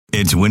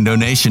It's Window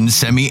Nation's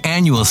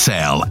semi-annual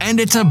sale, and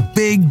it's a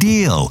big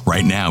deal.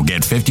 Right now,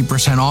 get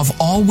 50% off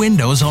all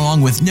windows along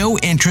with no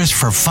interest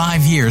for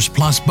 5 years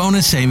plus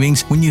bonus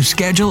savings when you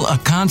schedule a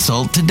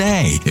consult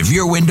today. If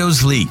your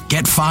windows leak,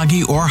 get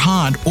foggy or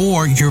hot,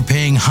 or you're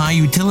paying high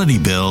utility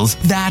bills,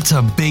 that's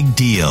a big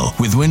deal.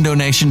 With Window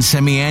Nation's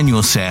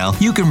semi-annual sale,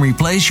 you can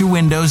replace your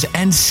windows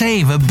and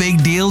save a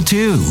big deal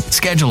too.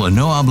 Schedule a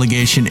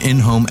no-obligation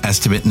in-home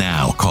estimate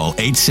now. Call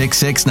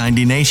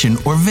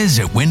 866-90NATION or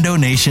visit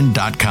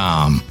windownation.com.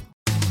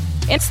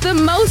 It's the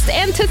most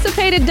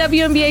anticipated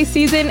WNBA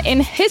season in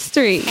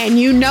history. And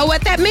you know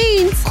what that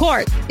means.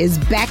 Court is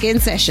back in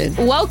session.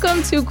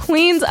 Welcome to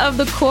Queens of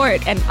the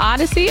Court, an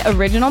Odyssey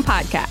original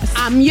podcast.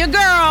 I'm your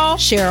girl,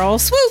 Cheryl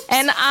Swoops.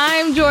 And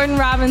I'm Jordan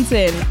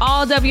Robinson.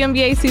 All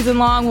WNBA season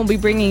long, we'll be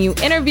bringing you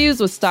interviews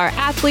with star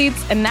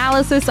athletes,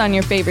 analysis on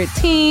your favorite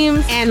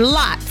teams, and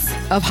lots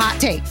of hot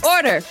takes.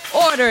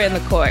 Order in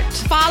the court.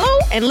 Follow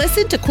and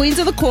listen to Queens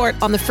of the Court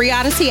on the free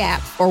Odyssey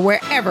app or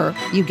wherever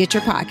you get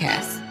your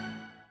podcasts.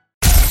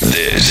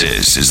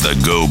 This is the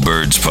Go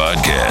Birds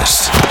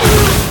Podcast.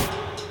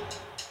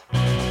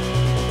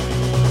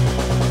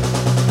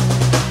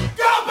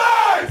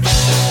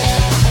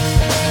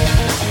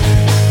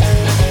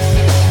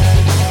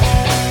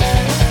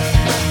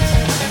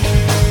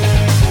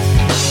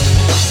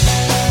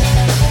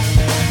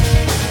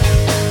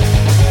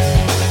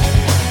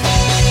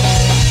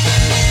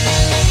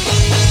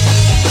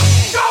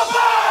 Go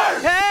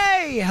Birds!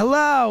 Hey,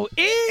 hello.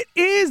 It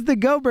is the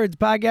Go Birds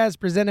Podcast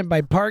presented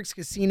by Parks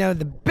Casino,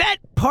 the Bet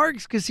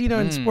Parks Casino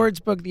and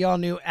Sportsbook, the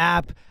all-new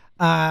app.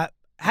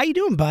 How you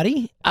doing,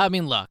 buddy? I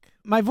mean, look.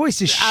 My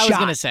voice is shot. I was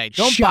going to say,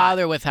 don't Shot.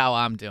 bother with how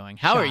I'm doing.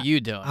 How are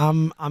you doing?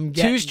 I'm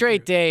getting 2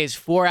 straight days,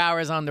 4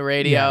 hours on the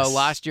radio, Yes.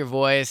 lost your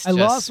voice. I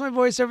lost my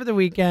voice over the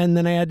weekend,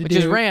 then I had to Which do...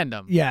 is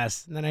random.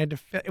 Yes, and then I had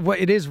to... Well,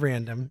 it is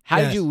random. How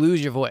Yes. did you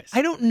lose your voice?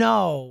 I don't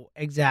know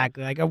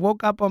exactly. Like, I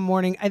woke up one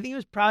morning. I think it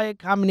was probably a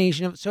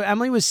combination of... So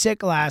Emily was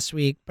sick last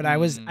week, but I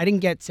didn't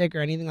get sick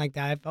or anything like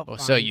that. I felt Well,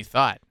 fine. so you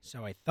thought.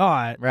 So I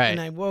thought. Right.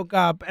 And I woke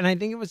up, and I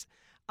think it was...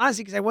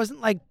 Honestly, because I wasn't,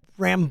 like,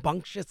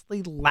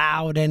 rambunctiously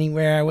loud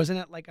anywhere. I wasn't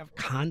at, like, a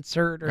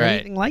concert or Right.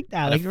 anything like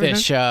that. At Like, a there was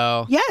fish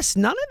show. Yes,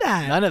 none of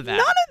that. None of that.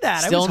 None of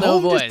that. Still I was no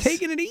home voice. just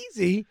taking it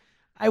easy.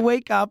 I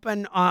wake up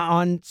and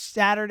on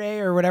Saturday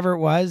or whatever it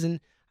was, and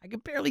I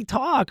could barely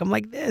talk. I'm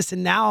like this,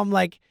 and now I'm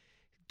like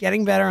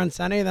getting better on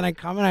Sunday. Then I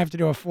come and I have to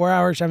do a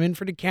 4-hour show. I'm in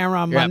for the camera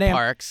on You're Monday. at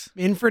Parks.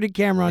 I'm in for the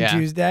camera on Yeah.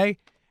 Tuesday,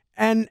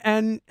 and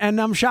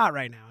I'm shot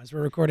right now as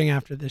we're recording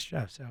after this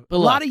show. So But a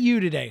lot look, of you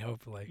today,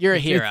 hopefully. you're a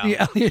It's hero. the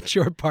Elliott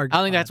Short Park. I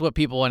don't think that's what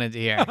people wanted to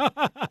hear. I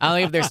don't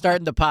think if they're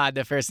starting the pod,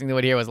 the first thing they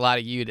would hear was a lot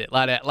of you, a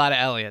lot of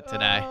Elliot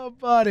today. Oh,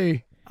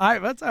 buddy. All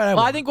right, that's all right.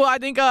 Well, I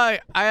think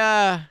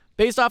I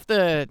based off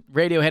the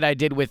radio hit I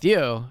did with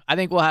you, I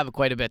think we'll have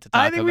quite a bit to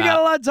talk about. I think we got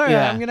a lot to talk about.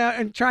 Yeah. I'm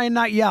gonna try and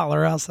not yell,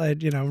 or else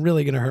I'm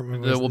really gonna hurt my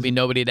voice. There will be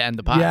nobody to end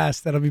the pod.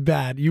 Yes, that'll be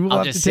bad. You will I'll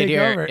have just to sit take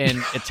here over.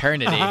 in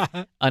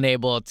eternity,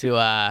 unable to.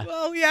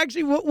 Well,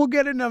 we'll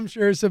get into, I'm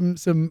sure, some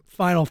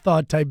final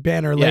thought type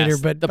banner later.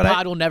 Yes, But the but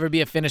pod will never be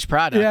a finished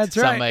product. yeah, that's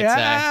some right. might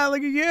Yeah,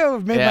 look at you.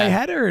 I've made my Yeah.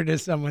 head hurt,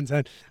 as someone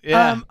said.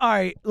 Yeah. All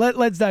right,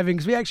 let's dive in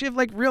because we actually have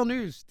like real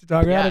news to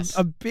talk about. Yes.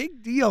 A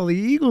big deal. The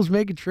Eagles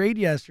make a trade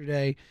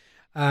yesterday.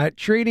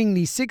 Trading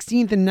the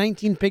 16th and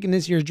 19th pick in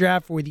this year's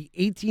draft for the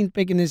 18th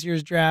pick in this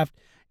year's draft,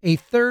 a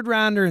 3rd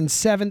rounder and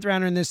 7th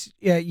rounder in this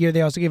year.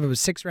 They also gave up a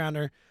 6th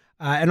rounder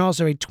and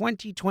also a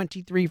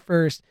 2023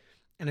 first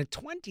and a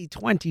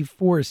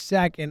 2024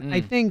 second.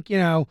 I think,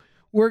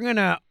 we're going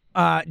to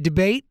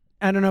debate.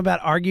 I don't know about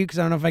argue because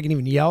I don't know if I can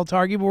even yell to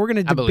argue, but we're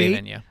going to I believe debate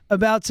in you.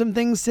 about some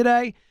things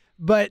today.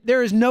 But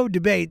there is no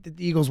debate that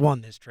the Eagles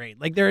won this trade.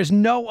 Like, there is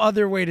no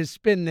other way to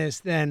spin this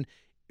than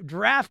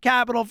draft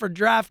capital for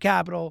draft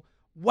capital.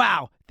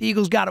 Wow, the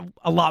Eagles got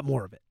a lot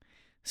more of it.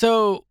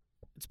 So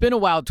it's been a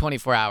wild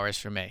 24 hours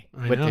for me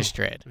I with know. this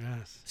trade.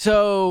 Yes.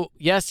 So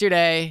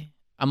yesterday,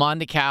 I'm on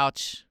the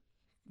couch.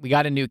 We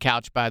got a new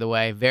couch, by the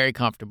way, very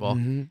comfortable.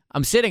 Mm-hmm.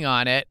 I'm sitting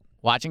on it,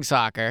 watching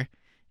soccer,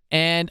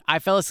 and I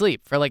fell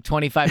asleep for like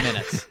 25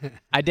 minutes.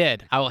 I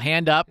did. I will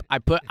hand up.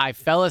 I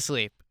fell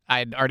asleep. I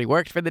had already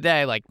worked for the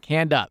day, like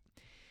hand up.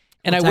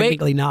 And Well, I wake.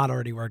 technically not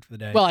already worked for the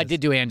day. Well, I 'cause-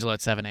 did do Angela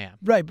at 7 a.m.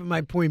 Right, but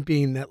my point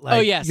being that, like, Oh,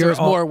 yes, you're there was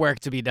more work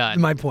to be done.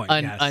 My point,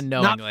 yes.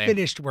 Unknowingly. Not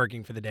finished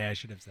working for the day, I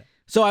should have said.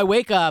 So I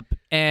wake up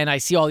and I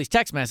see all these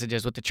text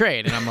messages with the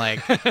trade, and I'm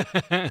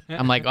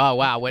like, oh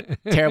wow, what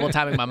terrible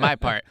timing on my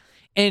part.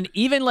 And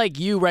even like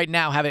you right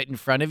now have it in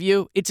front of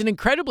you, it's an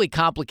incredibly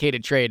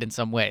complicated trade in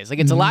some ways. Like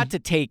it's a lot to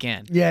take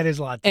in. Yeah, it is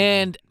a lot.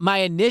 And my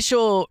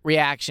initial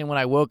reaction when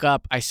I woke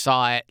up, I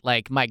saw it,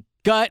 like my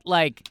gut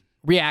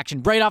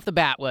reaction right off the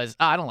bat was,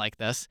 oh, I don't like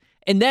this.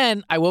 And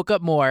then I woke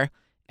up more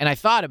and I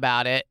thought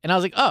about it and I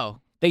was like, oh,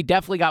 they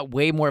definitely got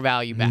way more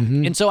value back.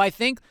 And so I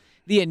think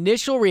the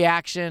initial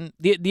reaction,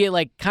 the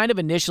like kind of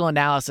initial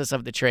analysis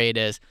of the trade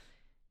is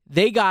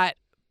they got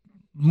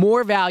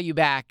more value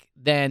back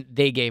than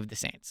they gave the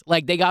Saints.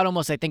 Like they got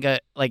almost, I think,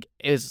 it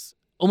was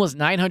almost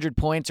 900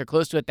 points or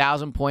close to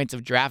 1,000 points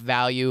of draft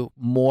value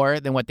more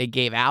than what they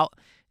gave out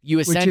you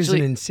essentially, which is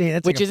an insane.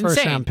 That's which like a is first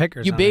insane. round pick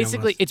or You something.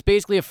 basically, it's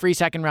basically a free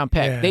second round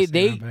pick.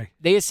 Yeah,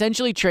 They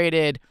essentially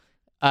traded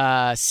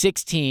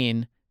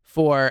 16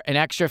 for an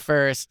extra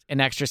first, an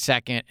extra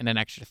second, and an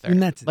extra third.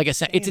 And that's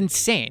it's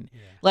insane. Yeah.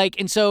 Like,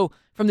 and so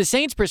from the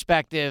Saints'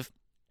 perspective,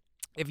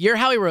 if you're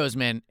Howie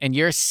Roseman and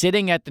you're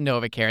sitting at the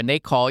NovaCare and they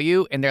call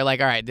you and they're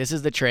like, all right, this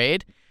is the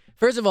trade.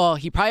 First of all,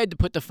 he probably had to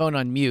put the phone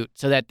on mute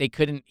so that they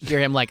couldn't hear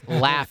him like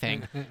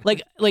laughing.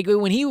 Like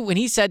when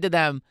he said to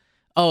them,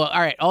 "Oh, all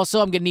right.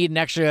 Also, I'm gonna need an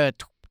extra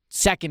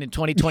second in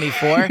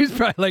 2024." He's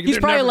probably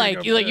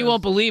like, you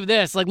won't believe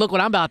this. Like, look what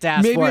I'm about to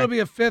ask maybe for. it'll be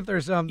a fifth or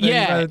something.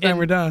 Yeah, by the time and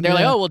we're done. They're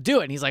like, Yeah. "Oh, we'll do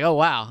it." And he's like, "Oh,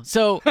 wow."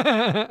 So,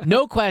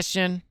 no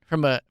question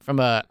from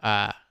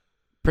a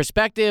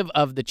perspective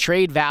of the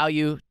trade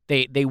value,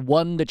 they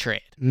won the trade.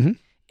 Mhm.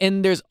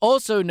 And there's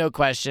also no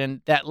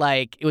question that,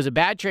 like, it was a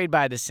bad trade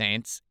by the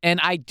Saints. And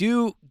I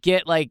do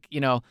get, like,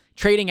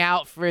 trading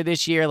out for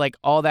this year, like,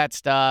 all that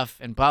stuff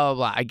and blah, blah,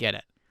 blah. I get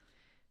it.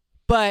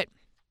 But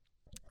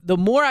the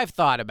more I've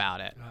thought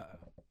about it,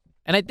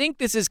 and I think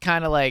this is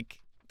kind of like,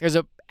 there's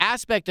a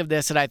aspect of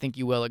this that I think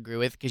you will agree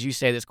with because you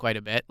say this quite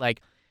a bit. Like,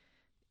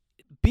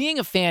 being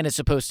a fan is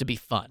supposed to be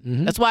fun.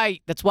 Mhm.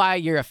 That's why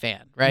you're a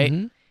fan, right?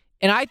 Mhm.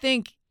 And I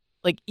think,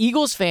 like,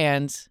 Eagles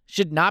fans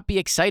should not be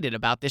excited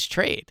about this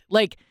trade.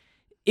 Like,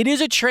 it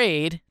is a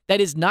trade that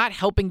is not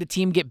helping the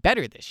team get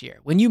better this year.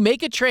 When you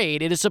make a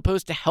trade, it is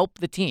supposed to help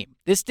the team.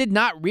 This did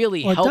not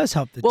really Well, help. it does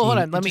help the well, team.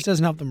 hold on. It just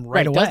doesn't help them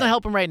right away. It doesn't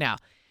help them right now.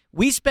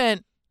 We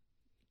spent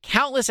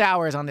countless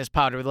hours on this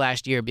pod over the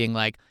last year being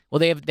like, well,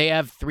 they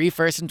have 3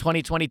 firsts in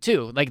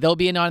 2022. Like, they'll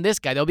be in on this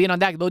guy. They'll be in on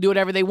that. They'll do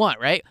whatever they want,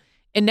 right?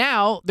 And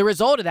now the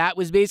result of that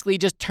was basically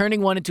just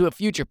turning one into a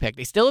future pick.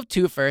 They still have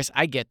 2 firsts.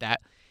 I get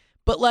that.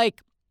 But,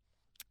 like,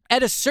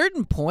 at a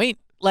certain point,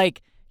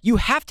 like, you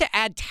have to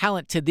add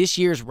talent to this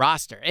year's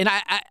roster. And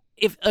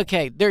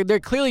they're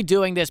clearly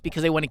doing this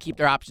because they want to keep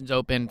their options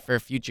open for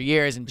future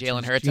years and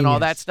Jalen Hurts and all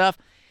that stuff.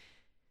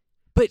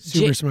 But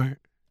Super smart.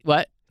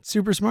 What?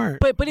 Super smart.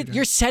 But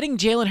you're setting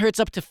Jalen Hurts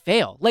up to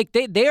fail. Like,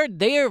 they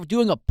are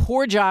doing a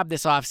poor job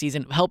this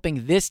offseason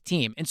helping this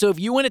team. And so if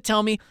you want to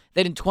tell me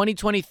that in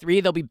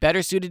 2023 they'll be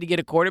better suited to get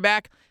a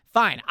quarterback,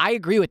 fine. I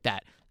agree with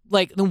that.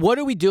 Like, then what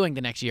are we doing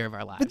the next year of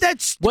our lives? But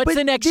that's what's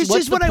the next. This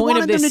what's is the what I point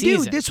wanted of this them to do.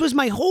 season? This was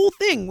my whole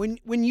thing.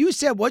 When you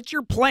said, "What's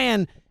your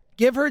plan?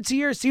 Give Hurts a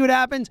year, see what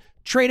happens.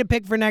 Trade a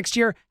pick for next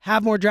year.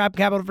 Have more draft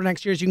capital for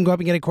next year, so you can go up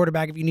and get a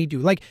quarterback if you need to."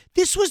 Like,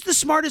 this was the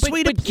smartest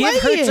way to play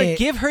it.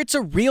 Give Hurts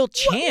a real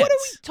chance. What are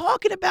we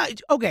talking about?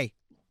 Okay,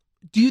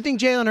 do you think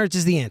Jalen Hurts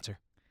is the answer?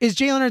 Is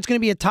Jalen Hurts going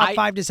to be a top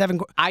 5 to 7?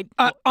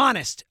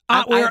 Honest.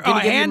 We're a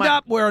hand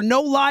up. We're a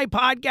no lie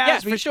podcast. Yeah,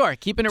 for sure.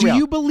 Keeping it do real. Do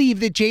you believe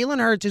that Jalen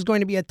Hurts is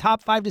going to be a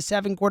top 5 to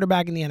 7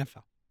 quarterback in the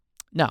NFL?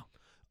 No.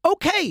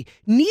 Okay.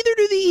 Neither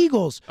do the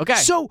Eagles. Okay.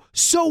 So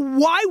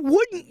why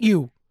wouldn't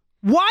you?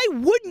 Why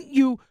wouldn't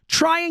you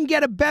try and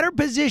get a better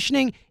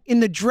positioning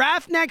in the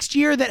draft next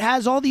year that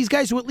has all these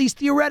guys who at least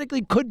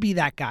theoretically could be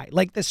that guy,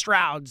 like the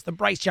Strouds, the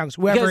Bryce Youngs,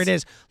 whoever it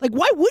is? Like,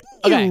 why wouldn't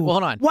you? Okay, well,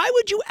 hold on. Why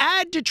would you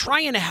add to try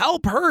and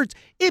help Hurts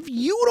if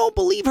you don't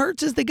believe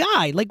Hurts is the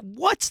guy? Like,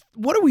 what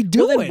are we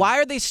doing? Well, then why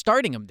are they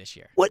starting him this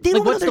year? What, they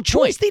don't what's have another the point?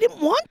 choice. They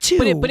didn't want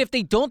to. But if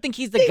they don't think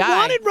he's the they guy. They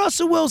wanted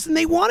Russell Wilson.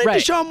 They wanted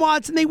Right. Deshaun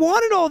Watson. They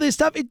wanted all this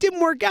stuff. It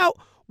didn't work out.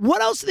 What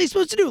else are they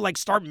supposed to do? Like,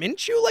 start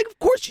Minshew? Like, of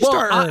course you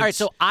start Hurts. All right,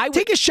 so I would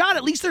take a shot.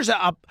 At least there's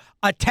a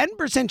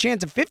 10%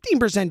 chance, a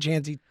 15%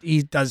 chance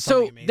he does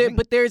something amazing.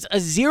 But there's a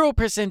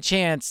 0%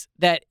 chance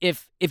that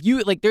if you,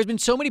 like, there's been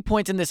so many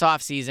points in this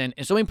offseason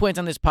and so many points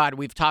on this pod,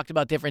 we've talked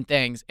about different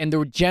things, and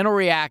the general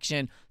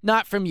reaction,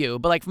 not from you,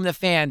 but like from the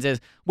fans is,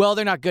 well,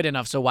 they're not good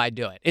enough, so why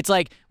do it? It's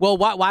like, well,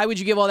 why would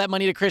you give all that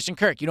money to Christian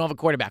Kirk? You don't have a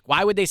quarterback.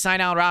 Why would they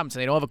sign Allen Robinson?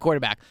 They don't have a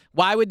quarterback.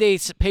 Why would they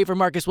pay for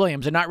Marcus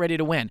Williams? They're not ready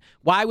to win.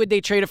 Why would they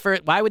trade a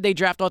first? Why would they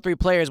draft all 3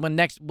 players when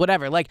next,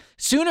 whatever? Like,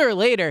 sooner or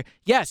later,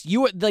 yes,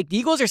 the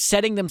Eagles are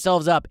setting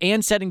themselves up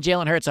and setting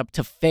Jalen Hurts up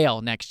to fail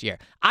next year.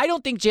 I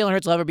don't think Jalen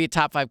Hurts will ever be a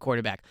top 5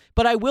 quarterback,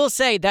 but I will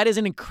say that is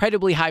an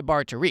incredibly high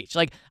bar to reach.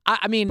 Like,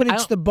 I mean, but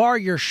it's the bar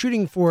you're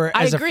shooting for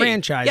as a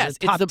franchise, yes,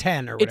 top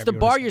 10 or whatever. It's the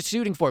bar you're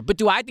shooting for. But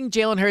do I think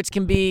Jalen Hurts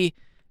can be,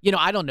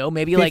 I don't know,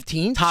 maybe 15th?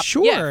 like top,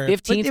 sure,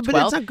 15th, 12th. But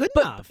it's not good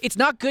enough. It's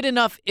not good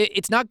enough.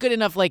 It's not good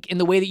enough, like, in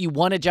the way that you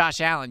want a Josh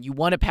Allen, you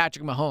want a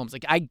Patrick Mahomes.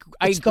 Like, I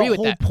agree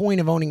with that. The whole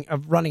point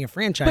of running a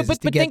franchise is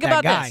to but get think that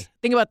about guy. this.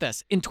 Think about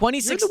this. In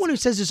 2016, You're the one who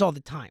says this all the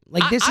time.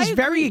 Like, this I is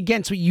very agree.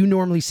 against what you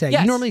normally say.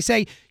 Yes. You normally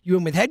say you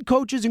went with head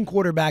coaches and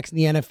quarterbacks in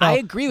the NFL. I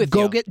agree with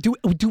Go you.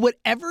 do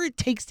whatever it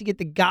takes to get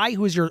the guy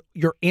who is your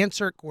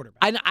answer at quarterback.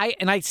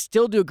 and I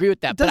still do agree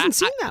with that. It doesn't but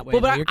seem that way,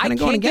 Well, though. but You're I kinda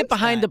going can't get against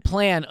behind that. the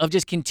plan of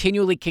just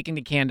continually kicking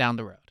the can down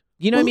the road.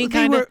 You know what I mean? They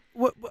Kind of.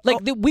 were- Like,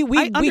 I we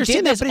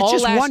understand did this that, but all it's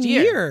just last one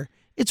year.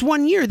 It's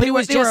 1 year. But it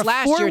was they were just a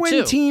last year, 4-win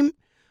too. team.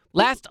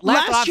 Last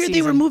year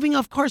they were offseason- moving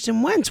off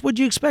Carson Wentz. What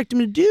do you expect him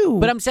to do?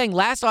 But I'm saying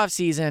last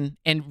offseason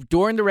and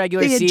during the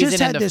regular they had season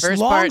just and had the this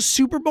first long part.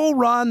 Super Bowl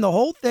run, the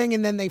whole thing,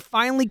 and then they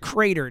finally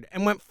cratered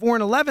and went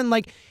 4-11.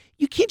 Like,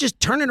 you can't just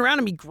turn it around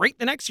and be great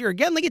the next year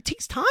again. Like, it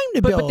takes time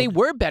to But build. they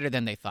were better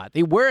than they thought.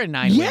 They were a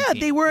 9-win team. Yeah,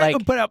 they were.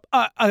 Like, But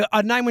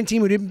a 9-win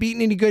team who didn't beat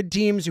any good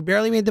teams, who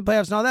barely made the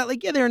playoffs and all that.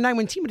 Like, yeah, they're a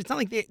 9-win team, but it's not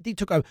like they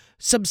took a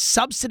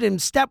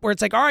substantive step where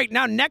it's like, all right,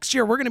 now next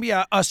year we're going to be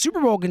a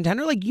Super Bowl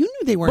contender. Like, you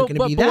knew they weren't going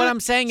to be that. But what I'm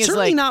saying is,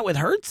 certainly like, not with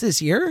Hurts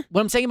this year.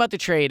 what I'm saying about the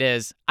trade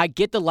is, I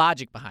get the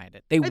logic behind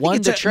it. They I think won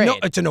it's the trade.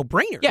 It's a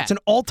no-brainer. Yeah. It's an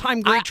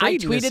all-time great I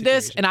trade. tweeted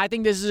this, and I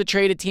think this is a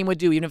trade a team would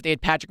do, even if they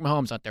had Patrick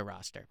Mahomes on their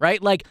roster,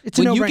 right? Like, It's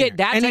a when you no-brainer. get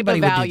that Anybody type would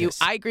of do value,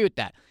 this. I agree with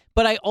that.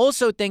 But I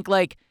also think,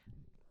 like,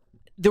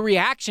 the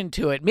reaction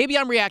to it, maybe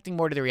I'm reacting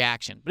more to the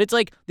reaction, but it's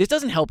like, this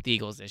doesn't help the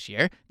Eagles this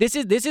year. This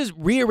is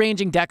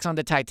rearranging decks on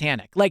the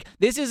Titanic. Like,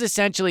 this is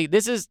essentially,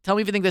 tell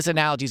me if you think this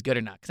analogy is good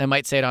or not, because I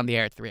might say it on the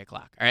air at 3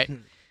 o'clock, all right?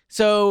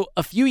 So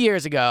a few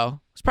years ago,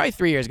 it's probably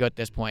 3 years ago at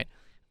this point,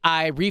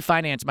 I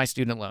refinanced my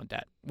student loan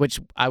debt, which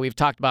we've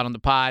talked about on the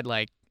pod.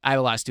 Like, I have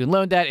a lot of student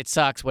loan debt. It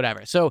sucks,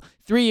 whatever. So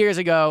 3 years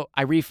ago,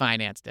 I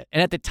refinanced it.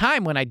 And at the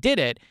time when I did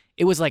it,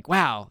 it was like,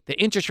 wow, the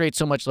interest rate's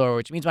so much lower,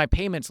 which means my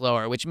payment's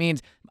lower, which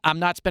means I'm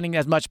not spending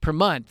as much per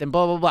month and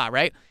blah, blah, blah,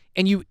 right?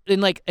 And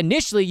like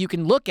initially you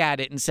can look at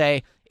it and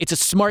say, it's a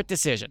smart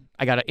decision.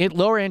 I got a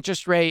lower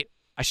interest rate.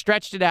 I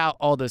stretched it out,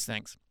 all those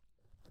things.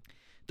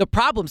 The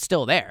problem's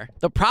still there.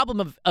 The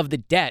problem of the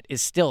debt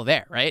is still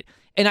there, right?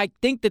 And I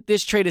think that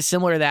this trade is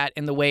similar to that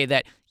in the way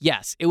that,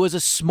 yes, it was a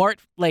smart,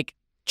 like,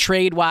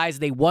 trade-wise.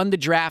 They won the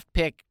draft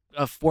pick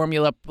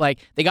formula. Like,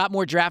 they got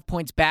more draft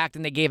points back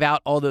than they gave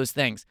out, all those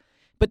things.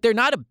 But they're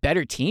not a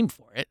better team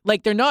for it.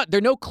 Like, they're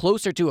no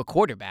closer to a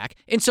quarterback.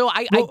 And so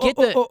I get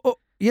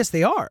yes,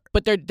 they are.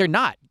 but they're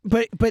not.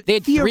 But They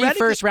had 3 theoretically-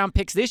 first-round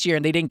picks this year,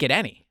 and they didn't get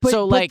any. But,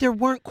 so, but like, there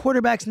weren't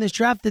quarterbacks in this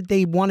draft that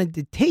they wanted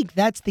to take.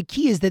 That's the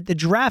key, is that the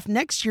draft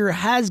next year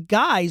has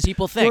guys.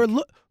 People think. who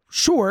are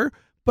sure,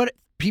 but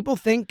people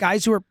think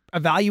guys who are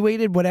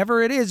evaluated,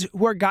 whatever it is,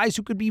 who are guys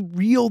who could be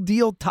real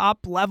deal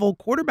top level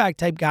quarterback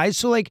type guys.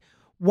 So, like,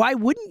 why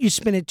wouldn't you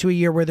spin it to a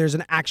year where there's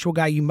an actual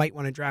guy you might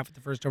want to draft with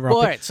the first overall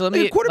Well, pick? all right, so let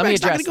Like, me- a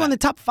quarterback's let me not going to go address in the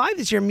top 5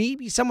 this year.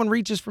 Maybe someone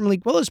reaches from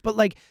Malik Willis, but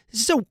like,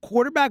 this is a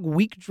quarterback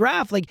weak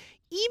draft. Like,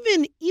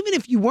 even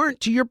if you weren't,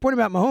 to your point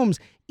about Mahomes,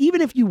 even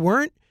if you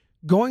weren't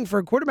going for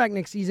a quarterback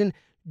next season,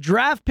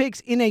 draft picks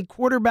in a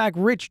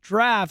quarterback-rich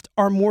draft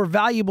are more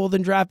valuable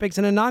than draft picks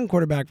in a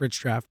non-quarterback-rich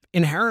draft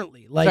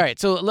inherently. Like, all right,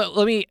 so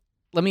let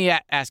me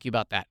ask you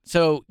about that.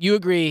 So you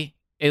agree,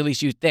 at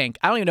least you think.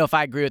 I don't even know if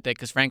I agree with it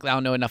because, frankly, I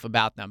don't know enough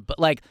about them. But,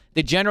 like,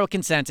 the general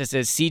consensus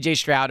is C.J.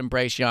 Stroud and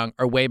Bryce Young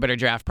are way better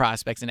draft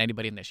prospects than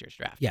anybody in this year's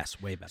draft.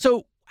 yes, way better.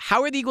 So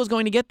how are the Eagles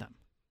going to get them?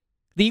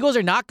 The Eagles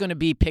are not going to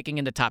be picking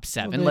in the top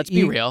 7. Well, Let's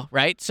be real,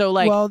 right? So,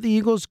 like, well, the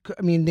Eagles,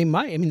 I mean, they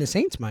might. I mean, the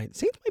Saints might. The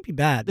Saints might be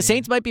bad. the man.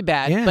 Saints might be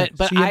bad, Yeah. but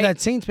so you have I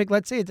that Saints pick.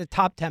 Let's say it's a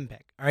top 10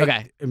 pick. All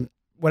right. Okay.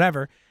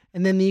 Whatever.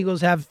 And then the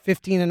Eagles have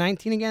 15 and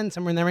 19 again,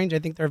 somewhere in that range. I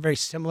think they're a very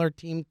similar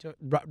team to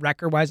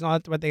record-wise and all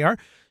that to what they are.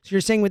 So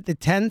you're saying with the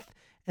 10th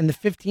and the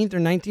 15th or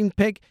 19th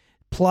pick,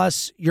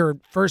 plus your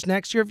first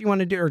next year if you want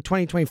to do, or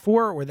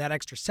 2024, or that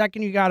extra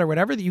second you got, or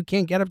whatever, that you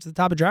can't get up to the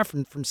top of draft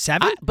from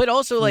 7? but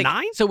also, like,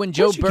 9? so when Of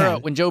Joe course you Burrow,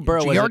 can. when Joe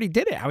Burrow He was already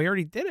did it. How he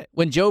already did it.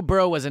 when Joe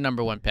Burrow was a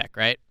number 1 pick,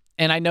 right?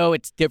 And I know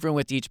it's different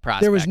with each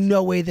prospect. There was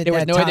no way that There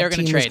was that no way top they were going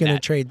team to was trade going to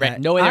that. trade Right.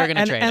 that. No way they were going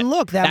to trade And it.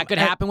 look, that could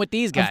happen with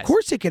these guys. Of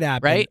course it could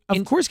happen. Right?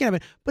 Of course it can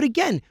happen. But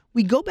again,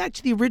 we go back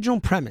to the original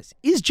premise.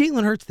 Is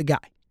Jalen Hurts the guy?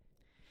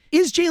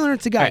 Is Jalen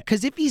Hurts the guy? Right.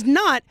 Because if he's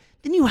not,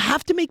 then you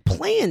have to make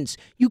plans.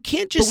 You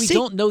can't just But we say,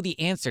 don't know the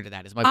answer to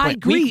that, is my point. I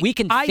agree. We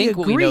can I think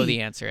what we know agree.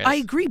 the answer is. I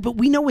agree, but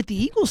we know what the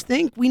Eagles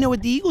think. We know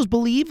what the Eagles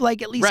believe.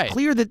 Like, at least Right.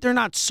 clear that they're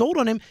not sold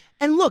on him.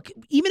 And look,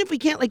 even if we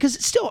can't, like,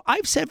 because still,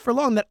 I've said for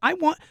long that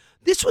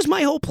this was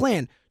my whole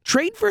plan.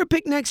 Trade for a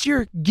pick next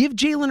year, give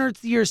Jalen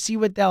Hurts the year, see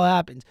what the hell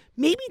happens.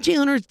 Maybe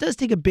Jalen Hurts does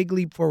take a big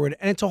leap forward,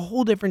 and it's a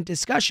whole different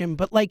discussion,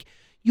 but, like,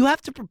 you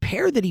have to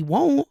prepare that he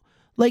won't.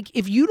 Like,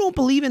 if you don't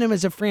believe in him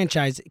as a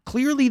franchise,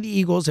 clearly the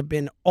Eagles have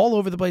been all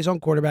over the place on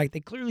quarterback. They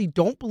clearly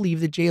don't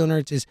believe that Jalen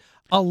Hurts is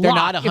a lot. They're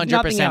not if 100%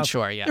 nothing else.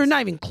 sure, yes. They're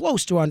not even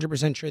close to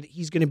 100% sure that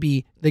he's going to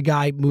be the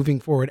guy moving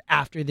forward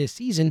after this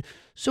season.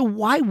 So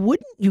why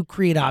wouldn't you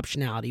create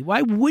optionality?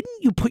 Why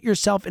wouldn't you put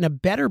yourself in a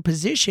better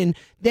position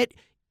that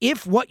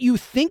if what you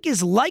think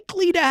is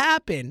likely to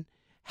happen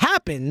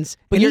happens,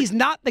 and he's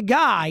not the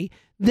guy,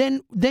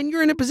 then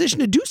you're in a position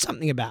to do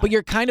something about it. But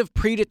you're kind of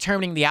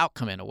predetermining the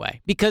outcome in a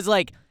way. Because,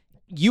 like,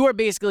 you are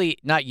basically,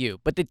 not you,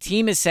 but the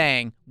team is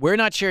saying, we're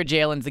not sure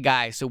Jalen's the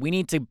guy, so we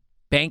need to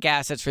bank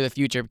assets for the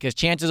future because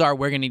chances are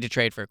we're going to need to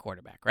trade for a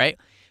quarterback, right?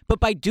 But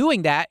by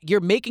doing that,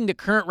 you're making the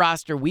current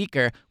roster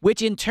weaker,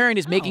 which in turn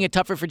is making it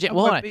tougher for Jalen.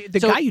 Well, hold on. The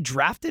So guy you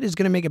drafted is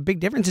going to make a big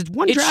difference. It's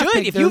one it draft should.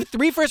 pick. If you have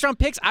 3 first-round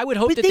picks, I would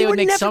hope But that they they were would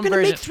make never some going to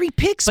version. make 3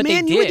 picks, But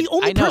man. they You were did. the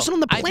only I know. person on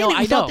the I planet know,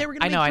 who I thought know. they were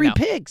going I to know, make I 3 know.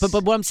 picks.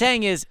 But what I'm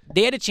saying is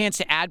they had a chance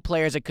to add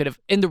players that could have.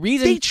 And the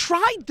reason They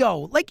tried,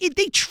 though. Like,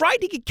 they tried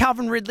to get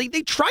Calvin Ridley.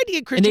 They tried to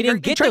get Christian And they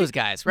didn't Kirk. get those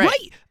guys, right.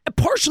 Right.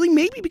 partially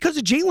maybe because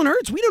of Jalen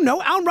Hurts. We don't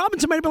know. Allen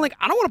Robinson might have been like,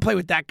 I don't want to play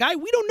with that guy.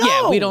 We don't know.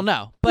 Yeah, we don't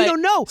know. We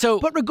don't know. So,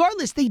 but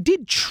regardless, they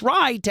did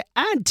try to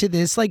add to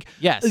this. Like,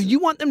 yes. You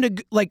want them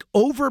to like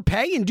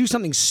overpay and do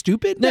something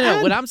stupid?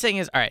 No. What I'm saying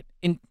is, all right.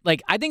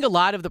 I think a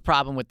lot of the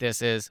problem with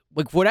this is,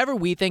 like, whatever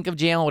we think of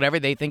Jalen, whatever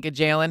they think of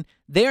Jalen,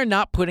 they are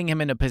not putting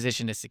him in a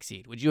position to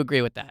succeed. Would you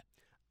agree with that?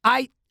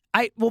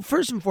 Well,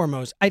 first and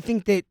foremost, I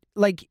think that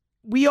like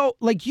we all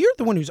like you're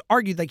the one who's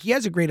argued like he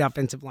has a great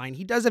offensive line.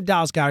 He does have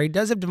Dallas Goedert. He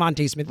does have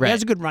Devontae Smith. Right. He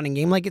has a good running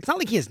game. Like it's not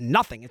like he has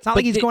nothing. It's not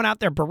like he's going out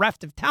there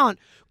bereft of talent.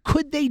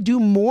 Could they do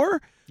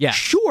more? Yeah.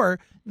 Sure.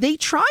 They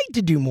tried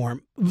to do more.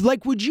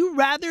 Like, would you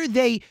rather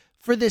they,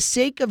 for the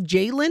sake of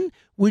Jalen,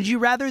 would you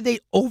rather they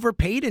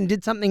overpaid and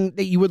did something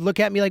that you would look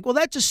at and be like, well,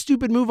 that's a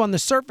stupid move on the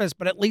surface,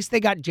 but at least they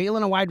got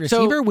Jalen a wide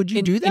receiver? So would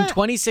you do that? In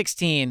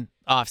 2016,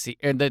 the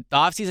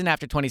offseason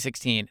after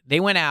 2016, they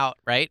went out,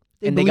 right?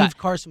 They and believed they got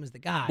Carson was the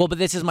guy. Well, but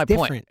this is my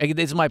point.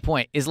 This is my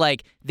point. Is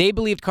like they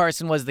believed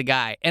Carson was the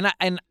guy, and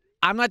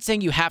I'm not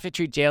saying you have to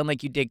treat Jalen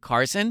like you did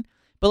Carson,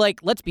 but like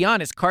let's be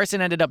honest,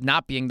 Carson ended up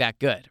not being that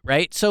good,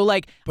 right? So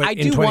like but I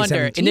do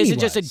wonder, and this is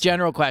just a was.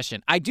 general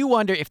question. I do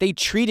wonder if they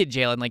treated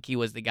Jalen like he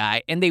was the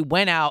guy, and they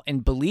went out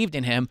and believed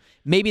in him,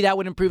 maybe that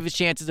would improve his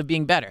chances of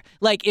being better.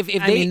 Like if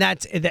I they, mean,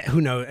 that's who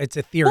knows? It's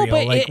ethereal.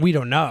 Well, like we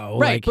don't know,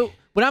 right? Like, But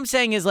what I'm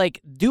saying is like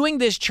doing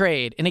this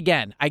trade, and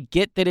again, I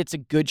get that it's a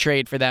good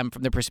trade for them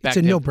from the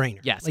perspective. it's a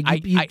no-brainer. Yes,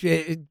 like you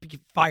get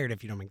fired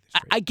if you don't make this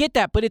trade. I get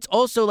that, but it's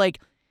also like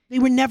they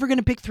were never going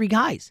to pick three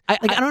guys. I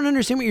don't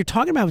understand what you're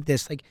talking about with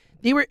this. Like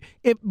they were,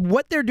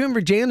 what they're doing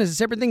for Jalen is a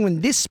separate thing.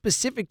 When this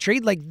specific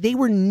trade, like they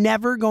were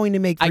never going to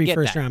make three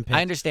first-round picks.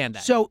 I understand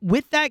that. So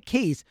with that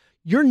case,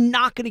 you're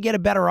not going to get a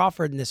better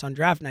offer than this on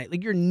draft night.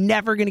 Like you're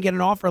never going to get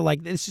an offer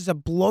like this. Is a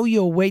blow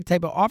you away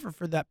type of offer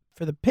for the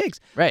picks.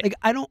 Right. Like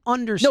I don't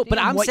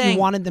understand what you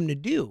wanted them to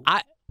do.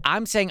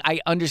 I'm saying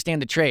I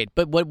understand the trade,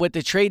 but what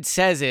the trade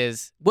says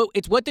is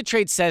what the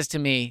trade says to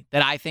me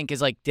that I think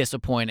is like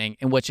disappointing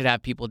and what should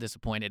have people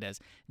disappointed is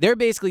they're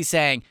basically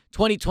saying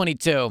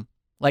 2022,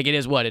 like it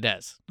is what it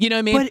is. You know what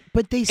I mean?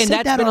 But they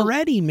said that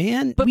already,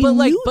 man. We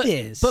knew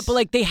this. But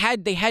like they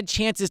had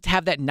chances to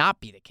have that not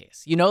be the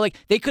case. You know, like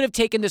they could have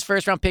taken this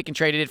first round pick and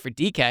traded it for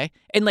DK,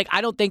 and like I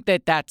don't think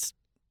that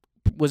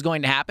was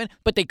going to happen,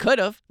 but they could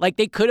have. Like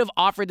they could have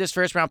offered this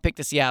first round pick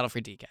to Seattle for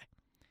DK.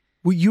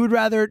 Well, you would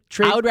rather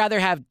trade? I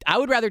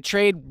would rather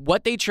trade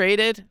what they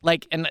traded.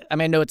 Like, and I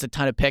mean, I know it's a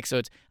ton of picks,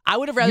 so I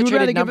would have rather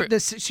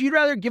traded So you'd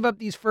rather give up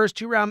these first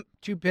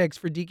two picks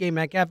for DK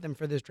Metcalf than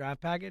for this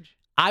draft package?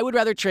 I would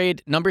rather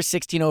trade number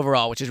 16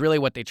 overall, which is really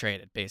what they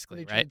traded,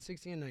 basically, they right?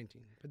 16 and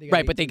 19.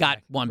 But they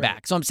got one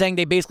back. So I'm saying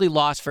they basically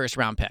lost first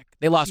round pick.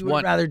 They lost one. You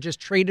would rather just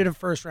traded a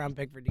first round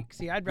pick for DK.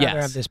 See, I'd rather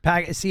have this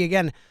pack. See,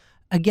 again,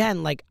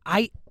 like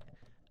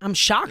I'm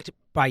shocked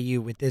by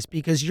you with this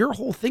because your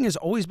whole thing has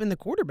always been the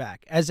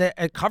quarterback. As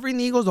covering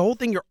the Eagles, the whole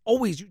thing, you're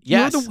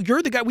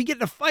the guy. We get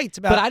into fights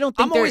about. But I don't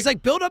think I'm always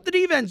like build up the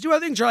defense, do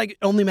other things. You're like it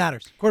only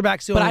matters.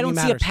 Quarterback still. But I don't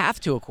see matters. a path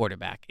to a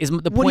quarterback. Is the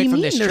what point do you from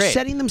mean? this They're trade?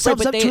 setting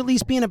themselves up to at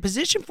least be in a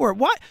position for it.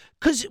 What?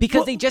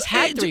 Because they just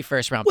had 3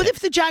 first round. What picks.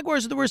 if the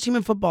Jaguars are the worst team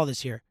in football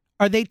this year?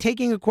 Are they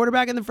taking a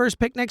quarterback in the first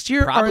pick next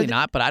year? Probably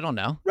not, but I don't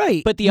know.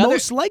 Right. But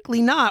most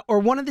likely not. Or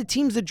one of the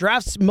teams that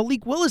drafts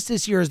Malik Willis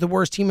this year is the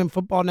worst team in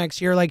football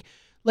next year. Like,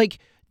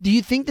 do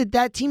you think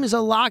that team is a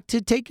lock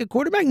to take a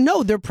quarterback?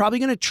 No, they're probably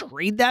going to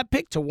trade that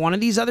pick to one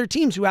of these other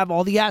teams who have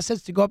all the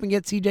assets to go up and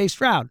get C.J.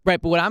 Stroud.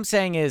 Right, but what I'm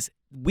saying is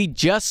we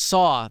just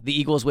saw the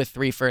Eagles with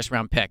 3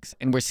 first-round picks,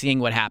 and we're seeing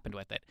what happened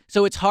with it.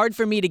 So it's hard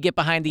for me to get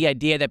behind the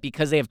idea that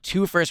because they have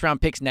 2 first-round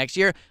picks next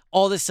year,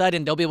 all of a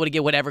sudden they'll be able to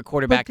get whatever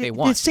quarterback they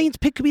want. The Saints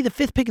pick could be the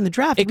 5th pick in the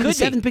draft. It could be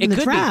the 7th pick in the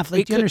draft.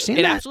 Like, do you understand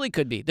that? It absolutely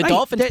could be. The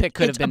Dolphins pick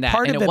could have been that,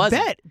 and it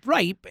wasn't. Bet.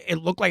 Right. It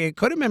looked like it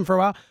could have been for a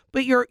while,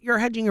 but you're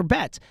hedging your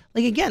bets.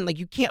 Like, again, like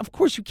you can't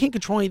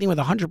control anything with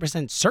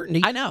 100%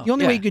 certainty. I know. The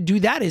only way you could do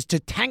that is to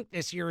tank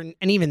this year, and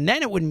even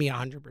then it wouldn't be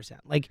 100%.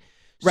 Like,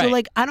 so,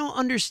 like, I don't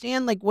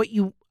understand, like, what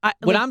you...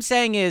 what I'm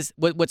saying is,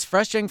 what's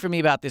frustrating for me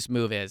about this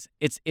move is,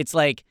 it's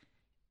like,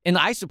 and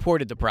I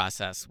supported the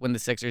process when the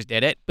Sixers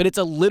did it, but it's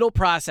a little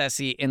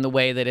processy in the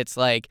way that it's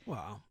like,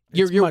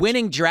 you're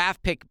winning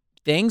draft pick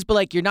things, but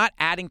like you're not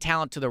adding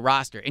talent to the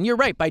roster. And you're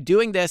right, by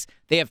doing this,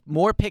 they have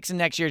more picks in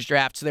next year's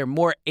draft, so they're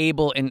more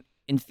able in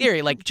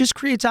theory, like just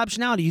creates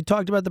optionality. You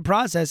talked about the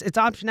process. It's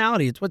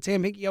optionality. It's what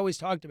Sam Hickey always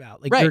talked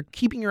about. Like you're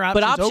keeping your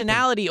options open. But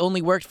optionality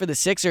only worked for the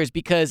Sixers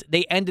because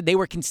they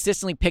were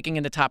consistently picking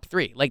in the top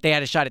 3. Like they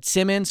had a shot at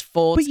Simmons,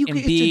 Fultz, Embiid,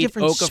 it's a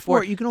different Okafor.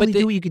 Sport. You can only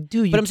do what you could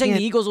do. But I'm saying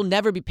the Eagles will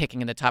never be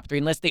picking in the top 3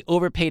 unless they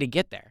overpay to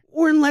get there.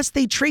 Or unless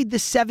they trade the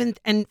 7th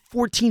and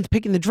 14th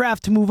pick in the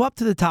draft to move up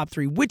to the top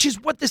 3, which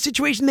is what the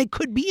situation they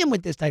could be in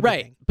with this type of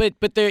thing. Right.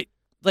 But they're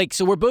like,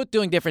 so we're both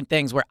doing different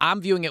things where I'm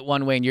viewing it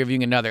one way and you're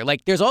viewing another.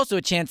 Like, there's also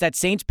a chance that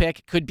Saints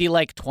pick could be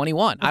like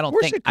 21. I don't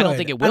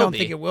think it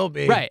will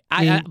be. Right.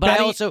 I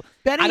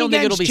don't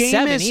think it'll be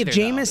 7 either.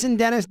 Jameis in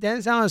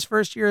Dennis Allen's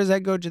first year as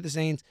head coach of the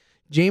Saints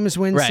Jameis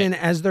Winston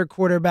as their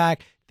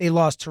quarterback. They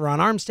lost Teron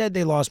Armstead.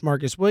 They lost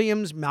Marcus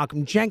Williams.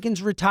 Malcolm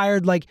Jenkins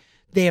retired. Like,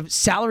 they have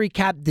salary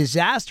cap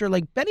disaster.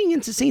 Like, betting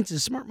against the Saints is a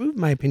smart move,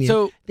 in my opinion.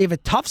 So they have a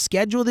tough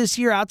schedule this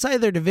year outside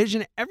of their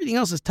division. Everything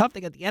else is tough.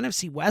 They got the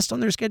NFC West on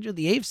their schedule,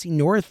 the AFC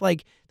North.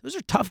 Like, those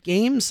are tough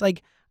games.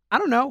 Like, I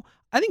don't know.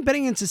 I think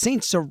betting against the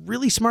Saints is a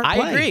really smart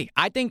play. I agree.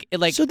 I think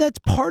so that's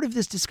part of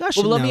this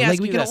discussion. Well, let me ask like,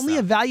 we you can this, only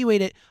though.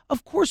 evaluate it.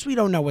 Of course, we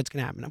don't know what's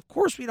going to happen. Of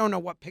course, we don't know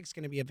what pick's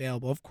going to be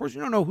available. Of course,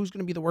 we don't know who's going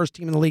to be the worst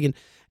team in the league.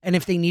 And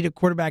if they need a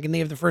quarterback and they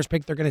have the first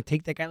pick, they're going to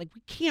take that guy. Like,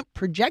 we can't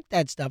project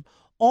that stuff.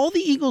 All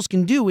the Eagles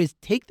can do is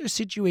take their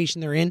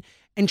situation they're in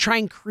and try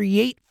and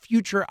create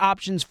future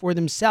options for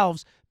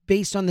themselves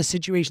based on the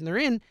situation they're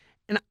in.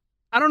 And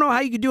I don't know how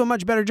you could do a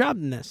much better job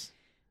than this.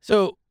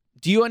 So,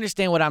 do you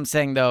understand what I'm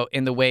saying, though,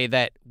 in the way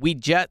that we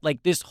just,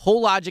 like, this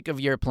whole logic of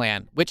your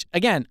plan, which,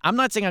 again, I'm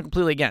not saying I'm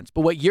completely against,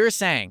 but what you're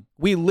saying,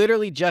 we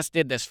literally just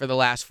did this for the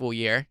last full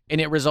year,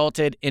 and it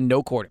resulted in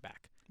no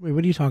quarterback. Wait,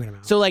 what are you talking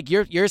about? So, like,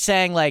 you're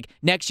saying, like,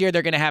 next year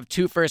they're going to have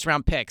 2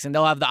 first-round picks, and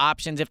they'll have the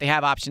options if they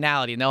have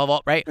optionality, and they'll have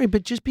all, right? Right,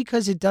 but just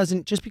because you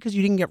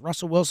didn't get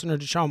Russell Wilson or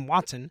Deshaun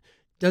Watson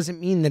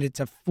doesn't mean that it's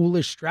a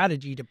foolish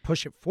strategy to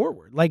push it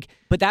forward. Like,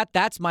 but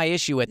that's my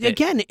issue with it.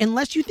 Again,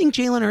 unless you think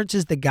Jalen Hurts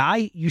is the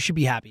guy, you should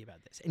be happy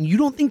about this. And you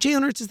don't think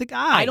Jalen Hurts is the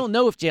guy. I don't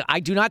know if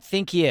I do not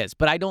think he is,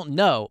 but I don't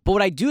know. But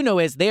what I do know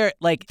is they're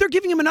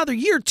giving him another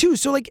year too.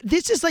 So like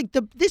this is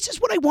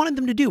what I wanted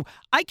them to do.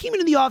 I came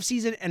into the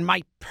offseason and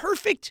my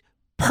perfect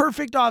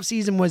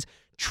offseason was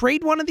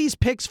trade one of these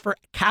picks for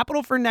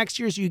capital for next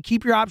year so you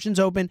keep your options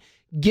open,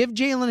 give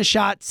Jalen a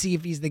shot, see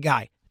if he's the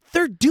guy.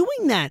 They're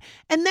doing that.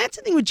 And that's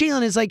the thing with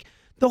Jalen is like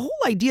the whole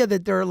idea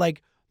that they're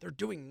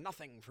doing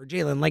nothing for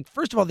Jalen. Like,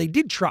 first of all, they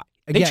did try.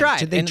 Again, they tried.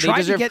 So they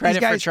tried to get these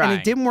guys and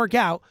it didn't work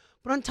out.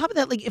 But on top of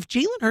that, like if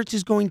Jalen Hurts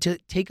is going to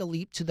take a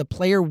leap to the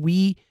player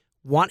we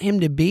want him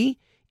to be,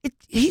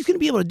 he's going to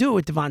be able to do it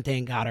with Devontae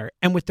and Goddard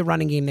and with the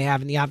running game they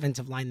have and the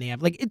offensive line they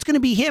have. Like, it's going to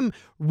be him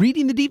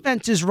reading the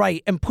defenses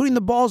right and putting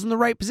the balls in the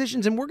right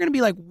positions. And we're going to be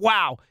like,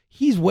 wow,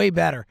 he's way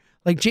better.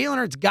 Like, Jalen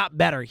Hurts got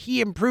better.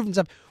 He improved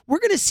himself. We're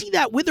going to see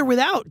that with or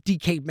without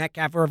DK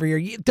Metcalf over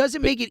here. Does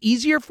it make it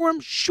easier for him?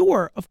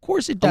 Sure. Of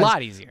course it does. A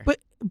lot easier.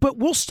 But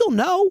we'll still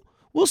know.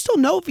 We'll still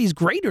know if he's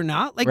great or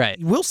not. Like, right.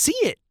 We'll see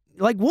it.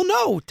 Like, we'll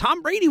know.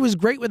 Tom Brady was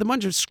great with a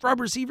bunch of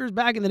scrub receivers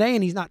back in the day,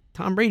 and he's not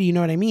Tom Brady, you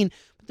know what I mean?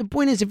 But the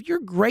point is, if you're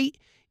great,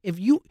 if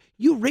you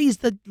raise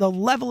the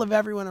level of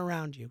everyone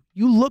around you,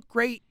 you look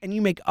great, and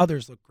you make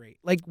others look great.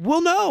 Like,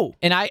 we'll know.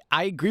 And I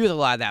agree with a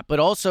lot of that. But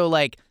also,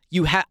 like,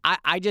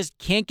 I just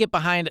can't get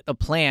behind a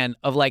plan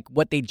of like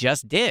what they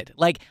just did.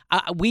 Like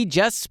we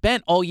just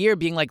spent all year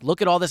being like, look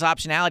at all this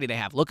optionality they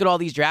have. Look at all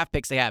these draft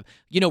picks they have.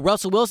 You know,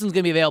 Russell Wilson's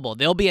going to be available.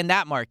 They'll be in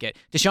that market.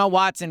 Deshaun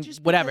Watson,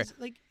 Just whatever. because,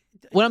 like,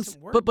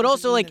 But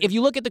also like if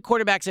you look at the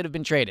quarterbacks that have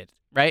been traded,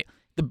 right?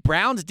 The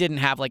Browns didn't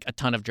have like a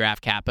ton of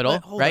draft capital,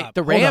 right?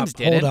 The Rams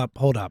didn't.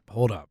 Hold up.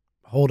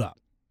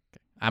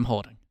 I'm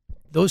holding.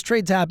 Those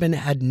trades happened,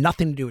 had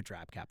nothing to do with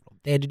draft capital.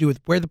 They had to do with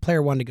where the player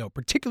wanted to go,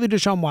 particularly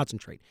Deshaun Watson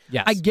trade.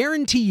 Yes. I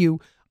guarantee you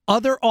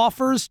other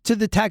offers to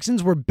the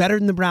Texans were better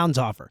than the Browns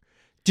offer.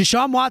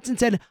 Deshaun Watson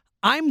said,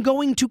 I'm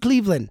going to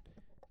Cleveland.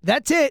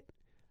 That's it.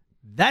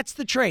 That's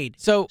the trade.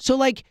 So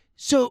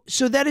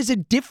that is a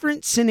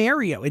different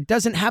scenario. It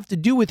doesn't have to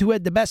do with who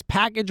had the best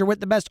package or what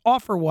the best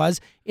offer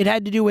was. It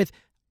had to do with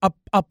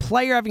a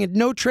player having a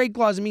no trade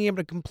clause and being able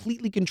to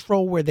completely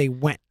control where they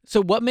went. So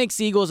what makes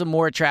the Eagles a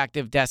more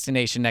attractive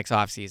destination next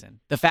offseason?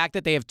 The fact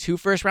that they have 2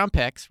 first-round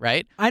picks,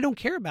 right? I don't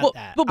care about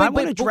that. But I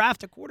want to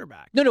draft a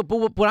quarterback. No,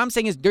 but what I'm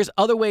saying is there's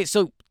other ways.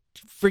 So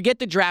forget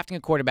the drafting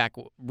a quarterback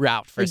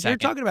route for a second.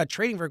 You're talking about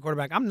trading for a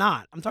quarterback. I'm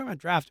not. I'm talking about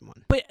drafting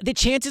one. But the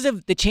chances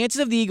of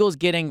the Eagles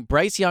getting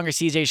Bryce Young or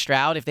C.J.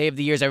 Stroud, if they have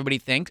the years everybody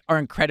thinks, are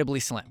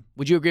incredibly slim.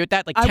 Would you agree with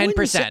that? Like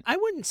 10%. I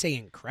wouldn't say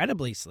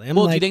incredibly slim.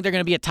 Well, do you think they're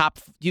going to be a top?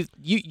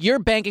 You're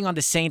banking on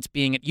the Saints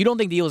being. You don't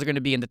think the Eagles are going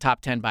to be in the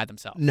top 10 by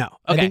themselves? No. Okay.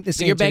 I think the Saints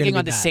so you're banking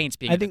on the Saints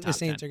being. I think the the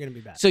Saints 10. are going to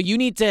be bad. So you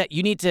need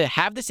to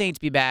have the Saints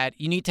be bad.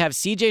 You need to have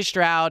C.J.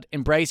 Stroud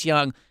and Bryce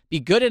Young be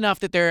good enough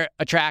that they're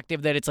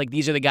attractive, that it's like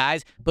these are the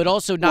guys, but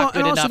also not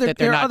good enough that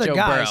they're not other Joe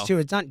guys Burrow. Too.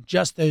 It's not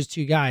just those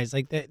two guys.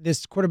 Like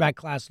this quarterback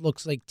class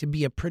looks like to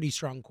be a pretty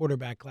strong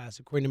quarterback class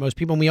according to most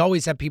people. And we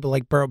always have people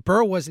like Burrow.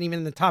 Burrow wasn't even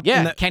in the top.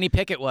 Yeah, Kenny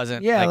Pickett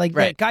wasn't. Yeah,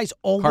 right. guys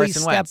always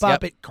Carson step Wentz, up.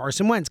 yep. At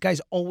Carson Wentz,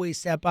 guys always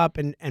step up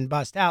and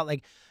bust out.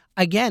 Like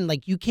again,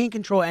 like you can't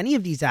control any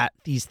of these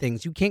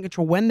things. You can't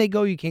control when they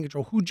go. You can't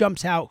control who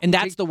jumps out. And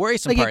that's the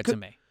worrisome part to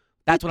me.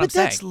 That's what I'm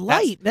saying. That's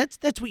light.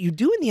 That's what you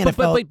do in the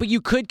NFL. But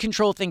you could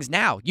control things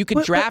now. You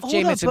could draft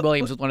Jameson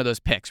Williams with one of those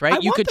picks,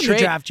 right? You could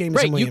draft Jameson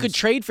Williams. Williams. You could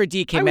trade for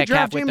DK I would Metcalf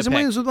draft with the Jameson pick.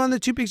 Williams with one of the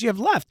 2 picks you have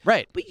left.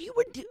 Right. But you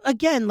would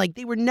again, like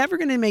they were never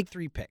going to make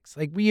 3 picks.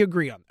 Like we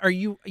agree on. Or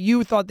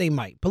you thought they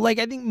might. But like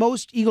I think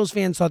most Eagles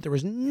fans thought there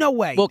was no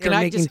way. Well, they can were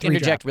I making just 3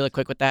 interject draft. really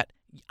quick with that?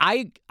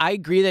 I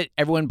agree that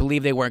everyone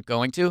believed they weren't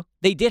going to.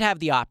 They did have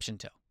the option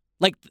to.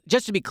 Like,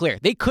 just to be clear,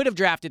 they could have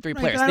drafted 3 Right,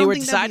 players. but I They don't were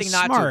think that'd be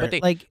deciding not smart.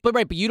 to.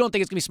 But you don't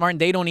think it's going to be smart, and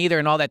they don't either,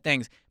 and all that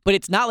things. But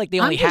it's not like they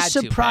only I'm just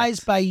had 2 surprised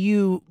picks. by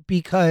you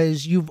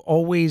because you've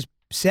always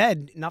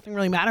said nothing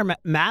really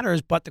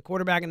matters but the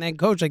quarterback and the head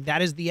coach. Like,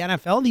 that is the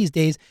NFL these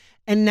days.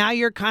 And now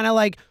you're kind of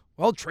like,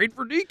 well, trade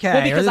for DK.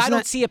 Well, because or I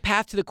don't see a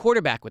path to the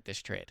quarterback with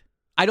this trade.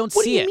 I don't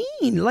see it. What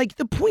do you mean? Like,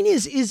 the point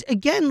is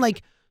again,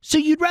 like, so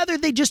you'd rather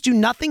they just do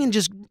nothing and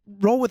just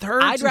roll with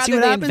Hurts I'd and see rather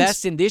what they happens?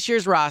 invest in this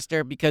year's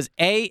roster because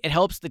A, it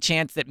helps the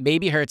chance that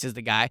maybe Hurts is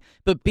the guy,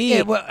 but B,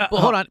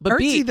 hold on, but Hurts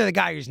B, either the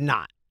guy who's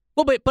not.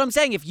 well, but I'm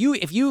saying if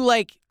you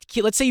like,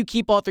 let's say you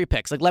keep all 3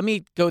 picks. Like, let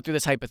me go through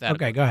this hypothetical.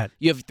 Okay, go ahead.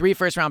 You have 3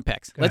 first-round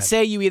picks. Let's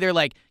say you either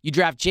you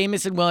draft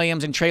Jamison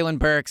Williams and Treylon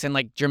Burks and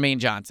Jermaine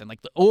Johnson,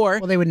 or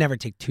Well, they would never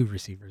take 2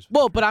 receivers.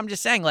 well, but I'm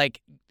just saying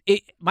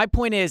my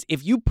point is,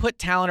 if you put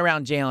talent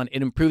around Jalen,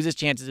 it improves his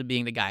chances of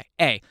being the guy,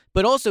 A.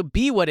 But also,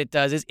 B, what it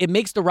does is it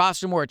makes the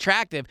roster more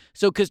attractive.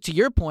 So, because to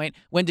your point,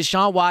 when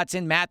Deshaun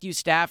Watson, Matthew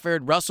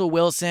Stafford, Russell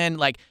Wilson,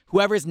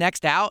 whoever's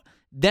next out,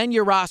 then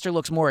your roster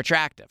looks more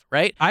attractive,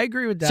 right? I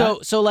agree with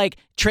that. So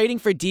trading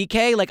for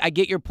DK, I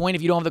get your point.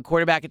 If you don't have the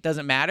quarterback, it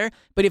doesn't matter.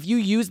 But if you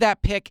use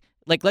that pick,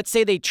 let's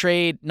say they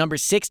trade number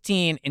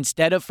 16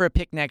 instead of for a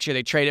pick next year,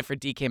 they trade it for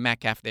DK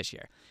Metcalf this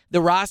year.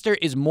 The roster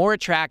is more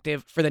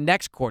attractive for the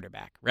next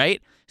quarterback,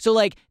 right? So,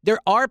 there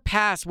are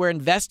paths where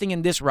investing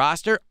in this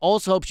roster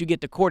also helps you get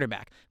the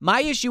quarterback.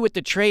 My issue with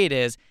the trade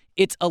is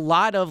it's a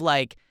lot of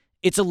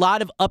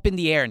up in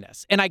the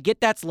airness. And I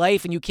get that's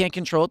life and you can't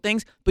control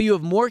things, but you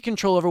have more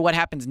control over what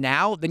happens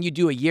now than you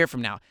do a year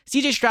from now.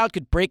 CJ Stroud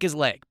could break his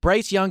leg.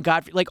 Bryce Young,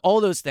 Godfrey,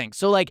 all those things.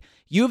 So,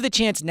 you have the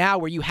chance now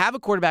where you have a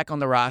quarterback on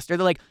the roster.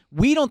 They're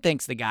we don't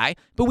think's the guy,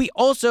 but we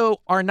also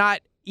are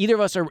not, either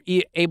of us are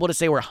able to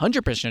say we're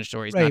 100%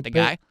 sure he's not the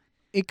guy.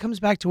 It comes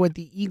back to what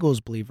the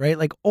Eagles believe, right?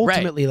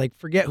 Ultimately,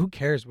 forget who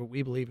cares what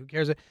we believe. Who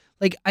cares?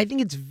 I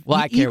think it's... Well,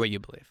 I care what you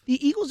believe.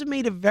 The Eagles have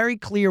made it very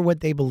clear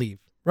what they believe,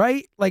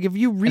 right? If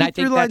you read and I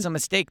think through that's a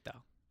mistake,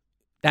 though.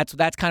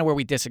 That's kind of where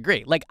we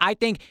disagree. I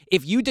think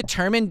if you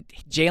determine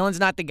Jalen's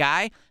not the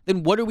guy,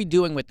 then what are we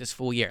doing with this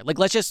full year?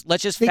 Let's just they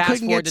fast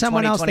couldn't forward get to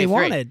someone else they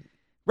 2023. wanted.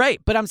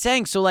 Right, but I'm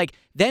saying, so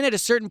then at a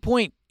certain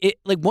point,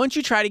 once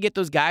you try to get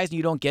those guys and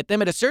you don't get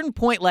them, at a certain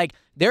point,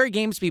 there are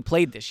games to be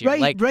played this year.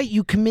 Right.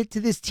 You commit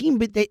to this team,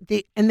 but they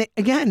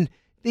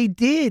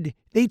did.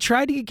 They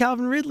tried to get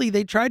Calvin Ridley.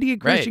 They tried to get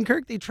Christian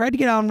Kirk. They tried to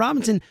get Allen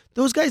Robinson.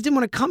 Those guys didn't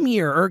want to come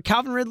here. Or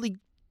Calvin Ridley,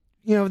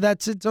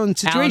 that's its own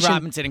situation. Allen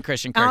Robinson and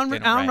Christian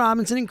Kirk. Allen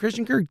Robinson and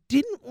Christian Kirk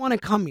didn't want to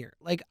come here.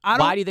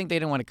 Why do you think they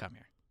didn't want to come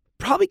here?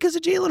 Probably because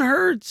of Jalen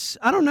Hurts.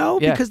 I don't know.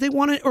 Yeah. Because they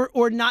want to,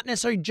 or not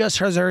necessarily just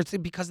Hurts,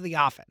 because of the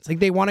offense.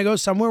 They want to go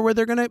somewhere where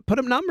they're going to put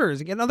up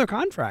numbers and get another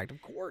contract,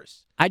 of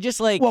course. I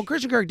just Well,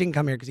 Christian Kirk didn't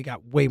come here because he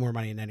got way more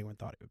money than anyone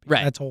thought it would be.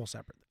 Right. That's a whole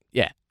separate thing.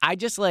 Yeah. I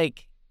just I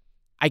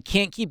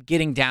can't keep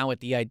getting down with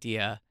the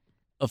idea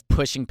of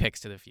pushing picks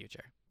to the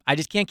future. I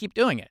just can't keep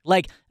doing it.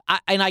 I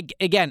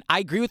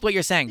agree with what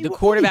you're saying. The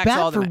quarterback's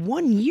all for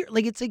 1 year.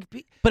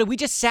 But we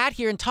just sat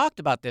here and talked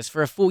about this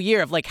for a full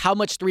year of how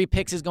much 3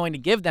 picks is going to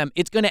give them.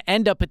 It's going to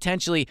end up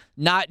potentially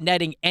not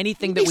netting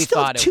anything that we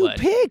thought it would. They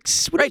still have 2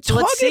 picks. What are you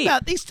talking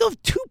about? They still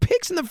have 2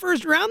 picks in the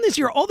first round this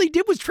year. All they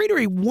did was trade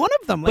away one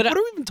of them. What are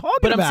we even talking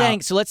about? But I'm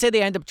saying, so let's say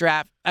they end up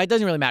draft. It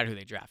doesn't really matter who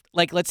they draft.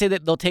 Let's say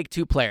that they'll take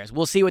 2 players.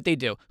 We'll see what they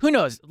do. Who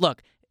knows?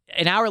 Look,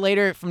 an hour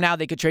later from now,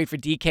 they could trade for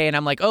DK, and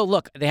I'm oh,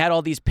 look, they had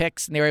all these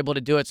picks, and they were able to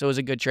do it, so it was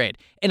a good trade.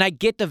 And I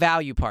get the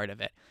value part of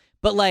it.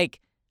 But,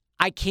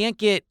 I can't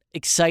get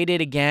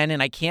excited again,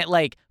 and I can't,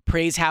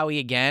 praise Howie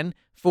again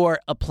for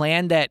a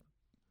plan that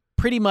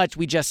pretty much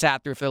we just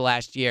sat through for the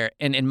last year,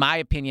 and in my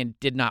opinion,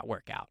 did not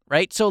work out,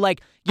 right? So,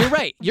 you're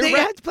right.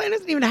 That plan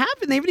hasn't even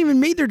happened. They haven't even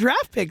made their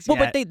draft picks yet.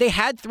 Well, but they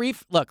had 3.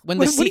 Look, what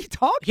are you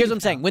talking Here's what I'm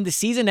saying. When the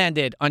season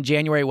ended on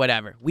January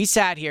whatever, we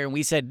sat here and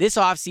we said, this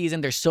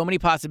offseason, there's so many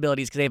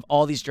possibilities because they have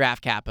all these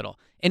draft capital.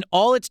 And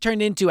all it's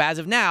turned into as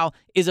of now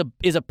is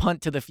a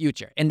punt to the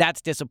future. And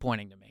that's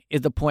disappointing to me,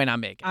 is the point I'm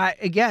making.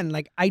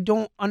 I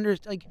don't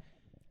understand.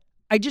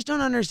 I just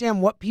don't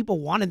understand what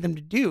people wanted them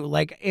to do.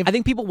 I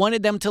think people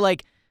wanted them to,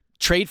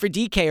 trade for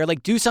DK or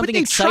do something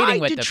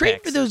exciting with the picks. Trade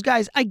for those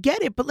guys. I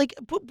get it, but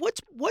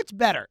what's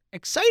better,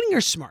 exciting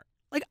or smart?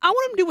 I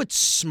want them to do what's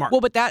smart.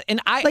 Well, but that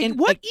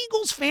what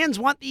Eagles fans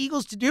want the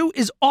Eagles to do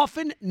is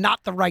often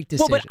not the right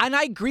decision. Well, and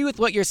I agree with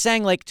what you're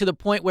saying, to the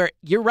point where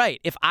you're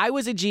right. If I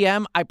was a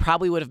GM, I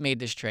probably would have made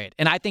this trade,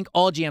 and I think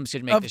all GMs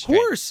should make this trade.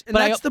 Of course, and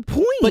that's the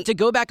point. But to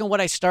go back on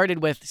what I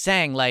started with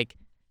saying,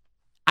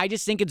 I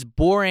just think it's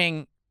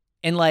boring,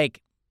 and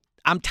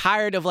I'm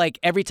tired of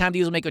every time the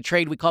Eagles make a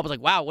trade, we call it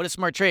wow, what a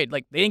smart trade.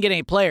 They didn't get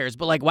any players,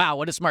 but wow,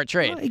 what a smart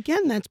trade. Well,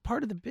 again, that's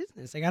part of the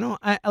business. I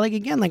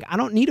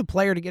don't need a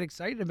player to get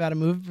excited about a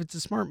move if it's a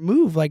smart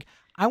move.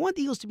 I want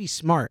the Eagles to be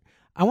smart.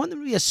 I want them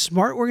to be a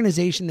smart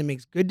organization that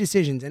makes good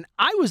decisions. And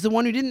I was the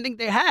one who didn't think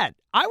they had.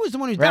 I was the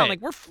one who's down.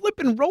 We're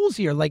flipping roles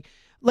here.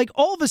 Like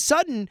all of a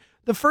sudden,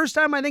 the first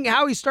time I think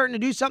Howie's starting to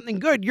do something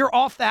good, you're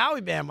off the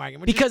Howie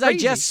bandwagon. Because I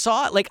just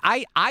saw it. Like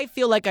I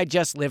feel like I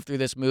just lived through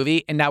this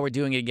movie, and now we're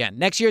doing it again.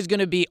 Next year is going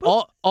to be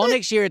all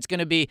next year. It's going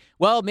to be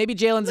maybe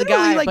Jalen's a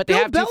guy, like but they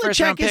Bill have 2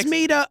 first-round Belichick picks. has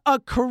made a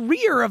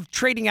career of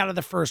trading out of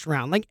the first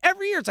round. Like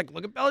every year, it's like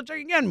look at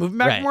Belichick again, moving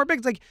back for more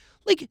picks.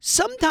 Like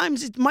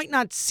sometimes it might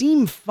not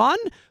seem fun,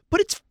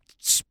 but it's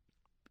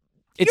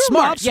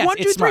smart. Yes, 1,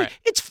 2, it's 3. smart.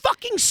 It's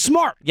fucking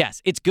smart.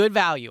 Yes, it's good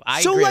value.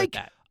 I agree with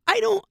that. I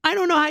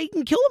don't know how you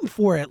can kill him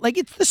for it. Like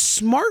it's the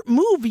smart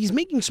move. He's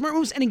making smart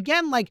moves, and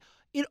again, like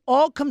it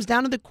all comes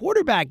down to the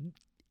quarterback.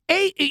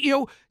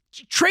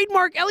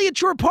 Trademark Elliott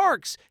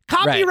Shore-Parks,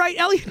 copyright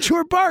Elliott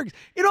Shore-Parks.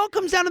 It all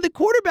comes down to the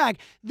quarterback.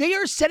 They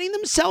are setting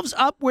themselves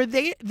up where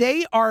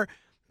they are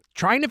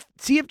trying to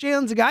see if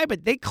Jalen's a guy,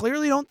 but they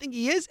clearly don't think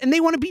he is, and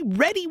they want to be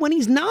ready when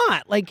he's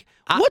not. Like,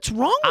 what's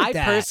wrong with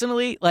that? I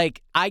personally,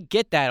 like, I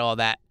get that, all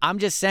that. I'm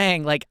just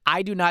saying, like,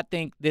 I do not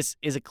think this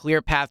is a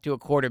clear path to a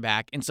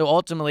quarterback, and so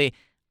ultimately,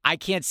 I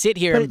can't sit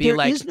here and be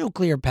like... There is no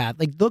clear path.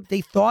 Like, look, they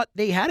thought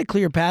they had a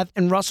clear path,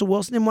 and Russell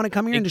Wilson didn't want to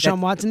come here, and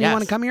Deshaun Watson didn't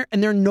want to come here,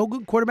 and there are no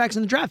good quarterbacks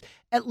in the draft.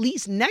 At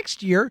least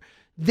next year,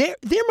 there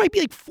might be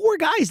like 4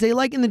 guys they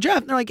like in the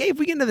draft. And they're like, hey, if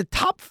we get into the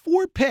top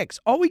 4 picks,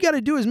 all we got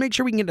to do is make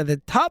sure we can get into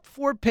the top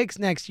 4 picks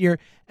next year.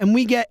 And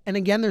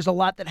again, there's a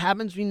lot that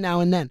happens between now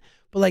and then.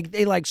 But like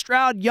they like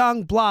Stroud,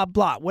 Young, blah,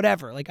 blah,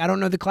 whatever. Like I don't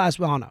know the class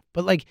well enough.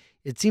 But like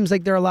it seems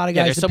like there are a lot of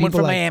guys. There's that someone people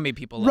from like. Miami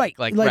people like.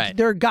 Right.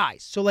 They're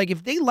guys. So like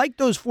if they like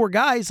those 4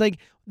 guys, like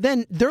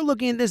then they're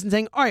looking at this and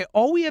saying, all right,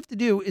 all we have to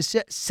do is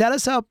set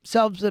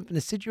ourselves up in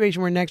a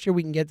situation where next year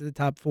we can get to the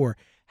top 4.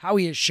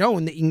 Howie has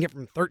shown that you can get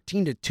from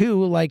 13 to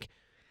 2, like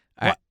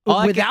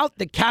without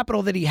the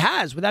capital that he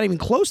has, without even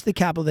close to the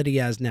capital that he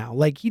has now.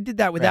 Like he did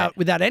that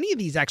without any of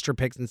these extra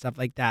picks and stuff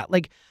like that.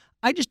 Like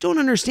I just don't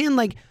understand.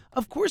 Like,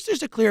 of course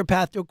there's a clear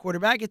path to a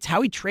quarterback. It's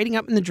Howie trading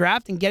up in the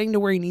draft and getting to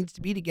where he needs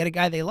to be to get a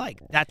guy they like.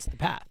 That's the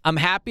path. I'm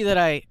happy that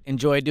I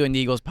enjoyed doing the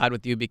Eagles pod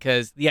with you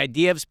because the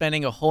idea of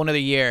spending a whole nother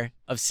year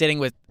of sitting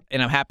with,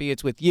 and I'm happy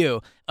it's with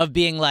you, of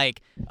being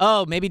like,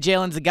 oh, maybe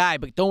Jalen's the guy,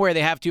 but don't worry,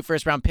 they have 2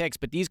 first-round picks,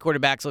 but these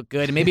quarterbacks look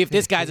good, and maybe if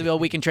this guy's available,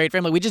 we can trade for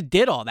him. Like, we just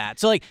did all that.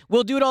 So, like,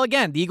 we'll do it all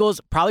again. The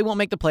Eagles probably won't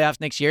make the playoffs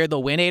next year.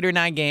 They'll win 8 or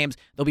 9 games.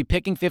 They'll be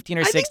picking 15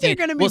 or 16. I think they're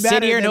going to be we'll better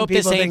sit here and than hope the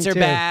people Saints think, are too.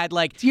 bad.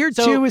 Like Tier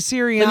 2 is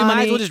Sirianni. We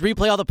might as well just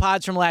replay all the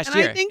pods from last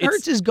year. I think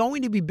Hurts is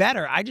going to be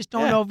better. I just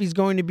don't know if he's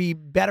going to be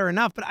better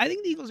enough, but I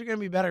think the Eagles are going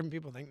to be better than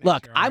people think.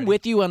 Look, I'm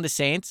with you on the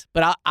Saints,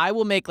 but I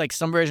will make like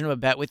some version of a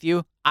bet with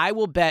you. I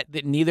will bet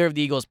that neither of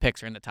the Eagles'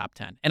 picks are in the top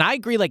 10. And I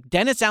agree, like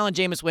Dennis Allen,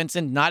 Jameis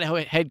Winston, not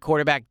a head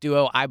quarterback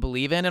duo I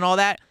believe in and all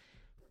that.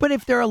 But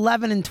if they're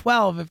 11 and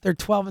 12, if they're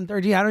 12 and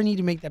 13, I don't need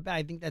to make that bet.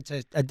 I think that's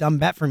a dumb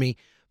bet for me.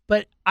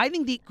 But I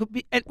think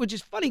which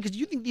is funny because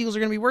you think the Eagles are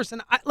going to be worse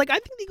than I think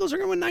the Eagles are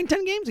going to win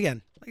 9-10 games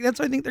again. Like that's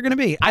what I think they're going to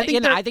be. I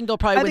think they'll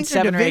probably win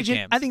 7 or 8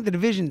 games. I think the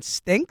division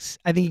stinks.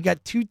 I think you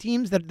got 2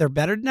 teams that they're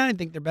better than that. I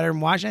think they're better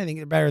than Washington. I think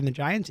they're better than the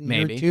Giants in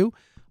year 2.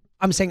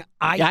 I'm saying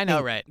I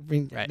know, right.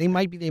 They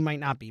might be, they might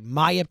not be.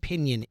 My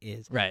opinion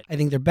is right. I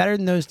think they're better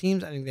than those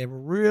teams. I think they have a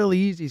really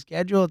easy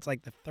schedule. It's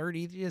like the 3rd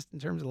easiest in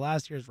terms of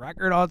last year's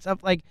record, all that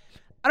stuff. Like,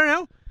 I don't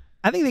know.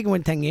 I think they can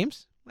win 10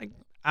 games. Like,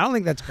 I don't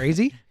think that's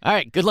crazy. All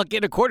right, good luck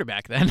getting a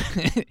quarterback then.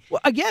 Well,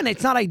 again,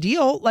 it's not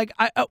ideal. Like,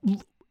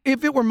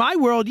 if it were my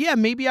world, yeah,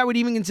 maybe I would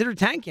even consider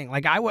tanking.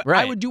 Like, I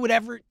would do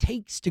whatever it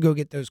takes to go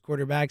get those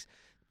quarterbacks.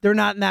 They're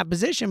not in that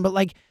position, but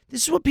like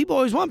this is what people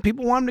always want.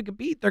 People want them to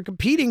compete. They're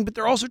competing, but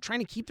they're also trying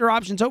to keep their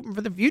options open for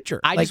the future.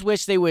 I just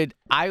wish they would.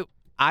 I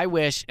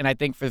wish, and I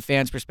think for the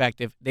fans'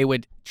 perspective, they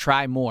would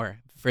try more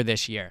for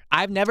this year.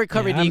 I've never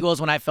covered the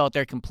Eagles when I felt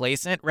they're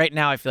complacent. Right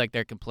now, I feel like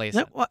they're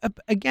complacent. Well,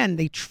 again,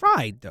 they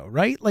tried though,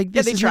 right? Like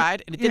they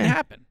tried, and it didn't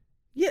happen.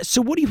 Yeah,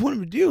 so what do you want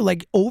them to do?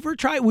 Like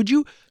overtry? Would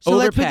you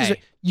overpay?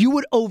 You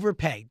would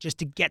overpay just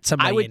to get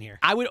somebody in here.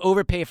 I would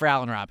overpay for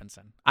Allen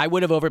Robinson. I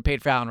would have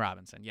overpaid for Allen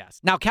Robinson. Yes.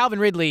 Now Calvin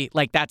Ridley,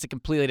 like that's a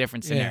completely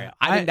different scenario. Yeah.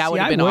 I think that would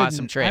have been an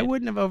awesome trade. I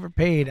wouldn't have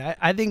overpaid.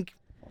 I think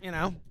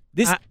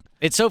this.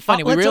 It's so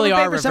funny. We really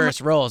are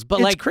reverse roles,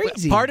 but like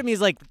crazy. Part of me is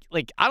like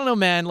I don't know,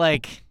 man.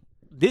 Like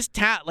this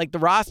like the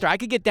roster, I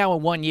could get down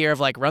with 1 year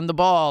of like run the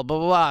ball, blah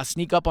blah blah,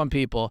 sneak up on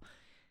people.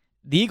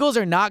 The Eagles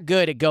are not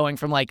good at going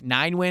from like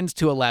 9 wins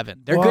to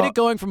 11. They're good at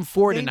going from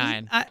 4 to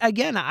 9.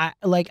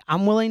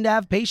 I'm willing to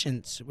have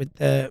patience with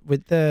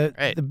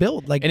the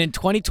build. Like, and in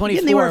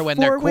 2024, when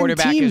their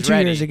quarterback is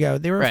ready, 2 years ago,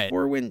 they were a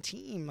 4-win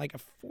team, like a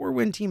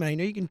 4-win team. And I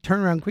know you can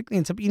turn around quickly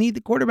and stuff, but you need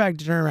the quarterback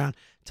to turn around.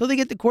 Until they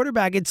get the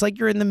quarterback, it's like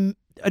you're in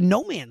a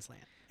no man's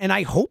land. And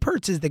I hope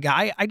Hurts is the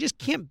guy. I just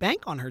can't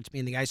bank on Hurts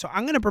being the guy. So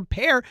I'm going to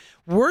prepare.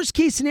 Worst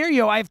case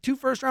scenario, I have 2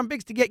 first-round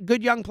picks to get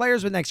good young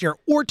players with next year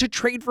or to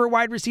trade for a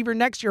wide receiver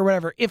next year or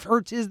whatever if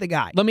Hurts is the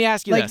guy. Let me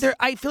ask you this.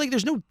 I feel like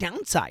there's no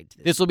downside to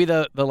this. This will be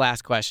the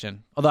last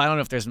question, although I don't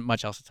know if there's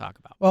much else to talk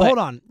about. Well, hold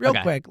on. Real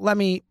quick. Let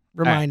me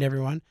remind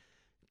everyone.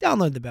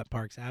 Download the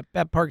BetParks app.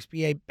 BetParks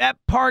PA.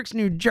 BetParks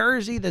New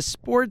Jersey. The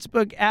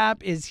Sportsbook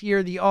app is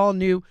here. The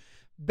all-new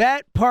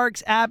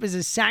BetParks app is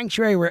a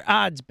sanctuary where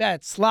odds,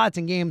 bets, slots,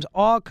 and games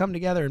all come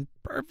together in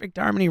perfect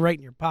harmony right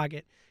in your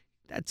pocket.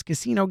 That's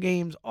casino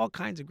games, all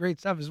kinds of great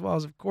stuff, as well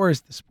as, of course,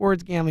 the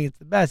sports gambling. It's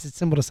the best. It's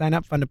simple to sign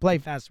up, fun to play,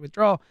 fast to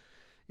withdraw.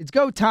 It's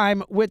go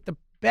time with the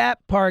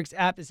BetParx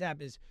app. This app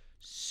is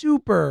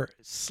super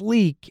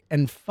sleek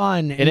and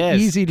fun and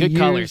easy to use. Good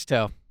colors,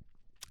 too.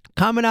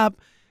 Coming up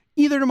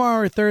either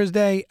tomorrow or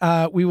Thursday,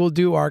 we will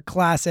do our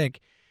classic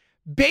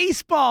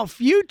baseball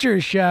future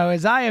show,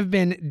 as I have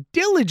been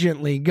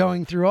diligently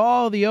going through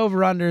all the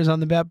over-unders on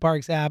the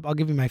BetParx app. I'll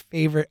give you my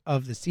favorite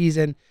of the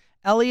season.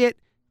 Elliot,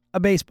 a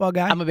baseball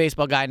guy? I'm a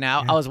baseball guy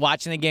now. Yeah. I was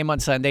watching the game on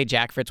Sunday.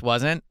 Jack Fritz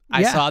wasn't.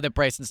 I saw that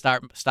Bryson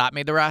Stott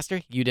made the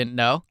roster. You didn't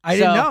know. I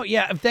didn't know.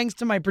 Yeah, thanks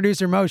to my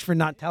producer Moshe for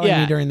not telling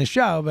me during the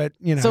show. But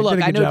So look,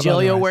 did a I good know job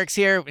Gilio otherwise. works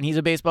here, and he's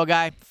a baseball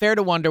guy. Fair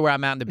to wonder where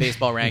I'm at in the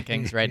baseball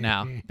rankings right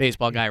now.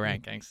 Baseball guy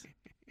rankings.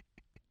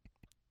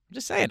 I'm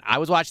just saying. I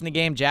was watching the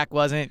game. Jack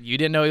wasn't. You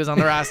didn't know he was on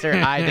the roster.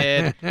 I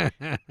did.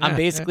 I'm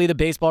basically the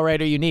baseball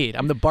writer you need.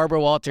 I'm the Barbara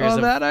Walters.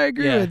 Oh, that I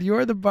agree with.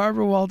 You're the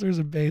Barbara Walters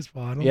of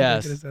baseball. I don't think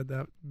I could have said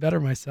that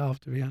better myself,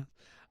 to be honest.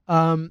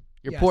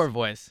 Your poor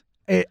voice.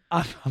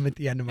 I'm at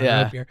the end of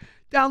my rope here.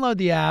 Download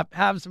the app,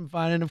 have some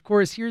fun, and of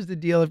course, here's the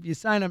deal. If you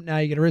sign up now,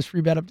 you get a risk-free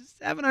bet up to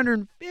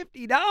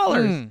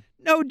 $750.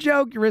 No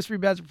joke. Your risk-free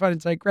bets are fun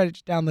and site credit.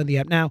 Just download the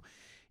app now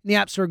in the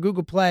App Store,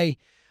 Google Play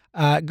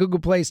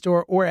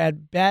Store, or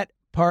at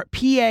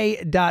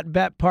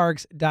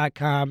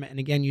pa.betparx.com. And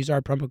again, use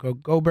our promo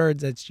code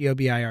GOBIRDS. That's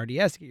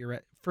GOBIRDS. Get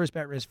your first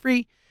bet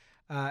risk-free.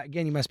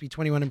 Again, you must be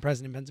 21 and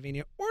present in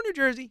Pennsylvania or New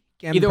Jersey.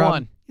 Either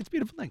one. It's a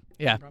beautiful thing.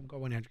 Yeah. Go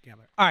 100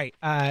 gambler. All right.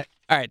 All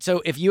right.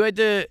 So if you had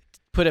to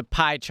put a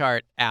pie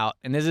chart out,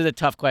 and this is a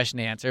tough question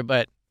to answer,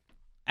 but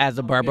as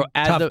the Barbara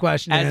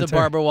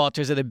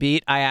Walters of the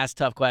beat, I ask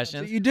tough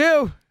questions. You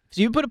do.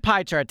 So you put a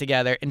pie chart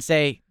together and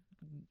say,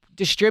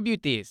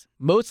 distribute these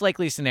most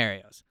likely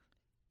scenarios.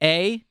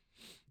 A,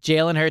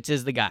 Jalen Hurts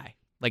is the guy.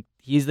 Like,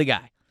 he's the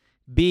guy.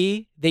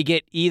 B, they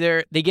get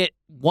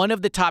one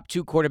of the top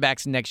two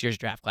quarterbacks in next year's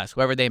draft class,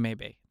 whoever they may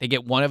be. They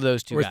get one of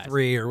those two guys. Or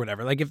three or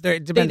whatever. Like, if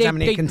it depends how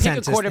many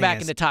consensus pick a quarterback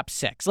thing is. in the top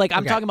six. Like,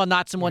 I'm talking about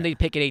not someone they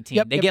pick at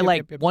 18. They get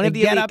one of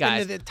the elite elite guys. Get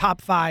up into the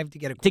top five to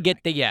get a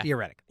quarterback.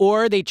 Theoretically.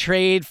 Or they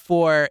trade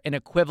for an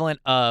equivalent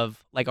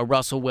of, like, a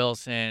Russell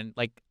Wilson,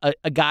 like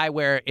a guy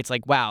where it's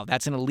like, wow,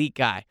 that's an elite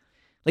guy.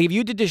 Like, if you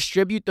had to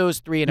distribute those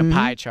three in a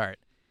pie chart,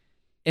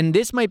 and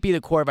this might be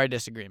the core of our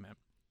disagreement.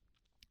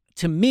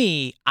 To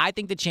me, I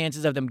think the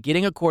chances of them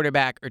getting a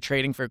quarterback or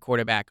trading for a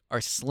quarterback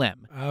are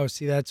slim. Oh,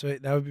 see, that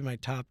would be my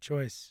top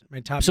choice. My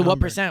top. So number.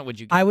 what percent would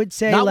you get? I would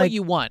say not like, what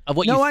you want, of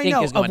what you think is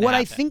going to happen. Of what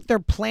I think their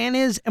plan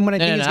is, and what I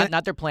think is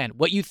not their plan.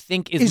 What you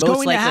think is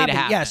most likely to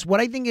happen. Yes, what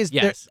I think is,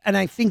 and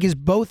I think is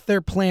both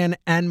their plan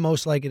and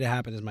most likely to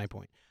happen is my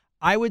point.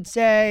 I would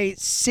say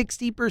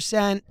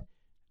 60%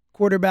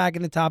 quarterback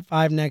in the top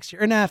 5 next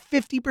year, or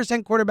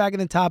 50% quarterback in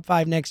the top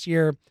 5 next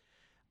year.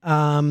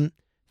 30%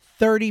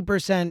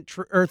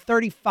 or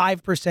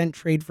 35%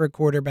 trade for a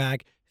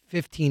quarterback,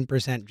 15%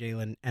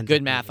 Jalen.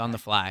 Good math on the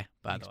fly,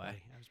 by the way.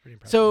 I was pretty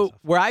impressed so with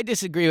myself. where I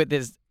disagree with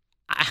this,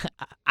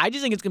 I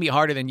just think it's going to be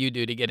harder than you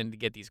do to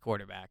get these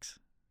quarterbacks.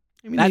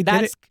 I mean,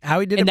 that's how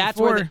he did it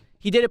before.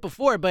 He did it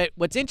before, but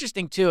what's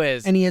interesting too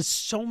is, and he has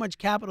so much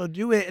capital to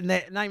do it, and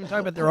they're not even talking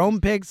about their own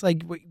picks,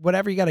 like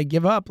whatever you got to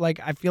give up. Like,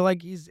 I feel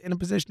like he's in a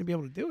position to be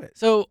able to do it.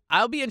 So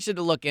I'll be interested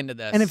to look into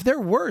this. And if they're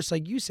worse,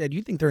 like you said,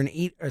 you think they're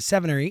an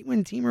 7 or 8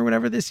 win team or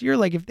whatever this year.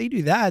 Like, if they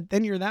do that,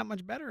 then you're that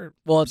much better.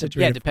 Well,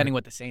 depending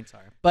what the Saints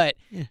are. But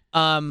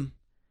I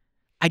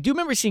do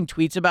remember seeing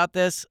tweets about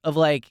this of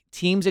like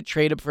teams that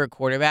trade up for a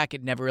quarterback,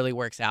 it never really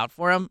works out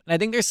for them. And I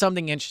think there's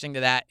something interesting to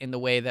that in the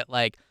way that,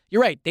 like,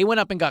 you're right, they went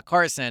up and got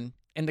Carson.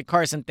 And the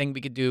Carson thing we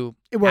could do.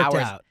 It worked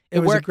out. It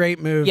was a great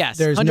move. Yes,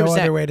 there's 100%, no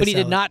other way to. But he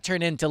sell did not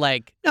turn into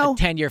like a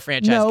 10-year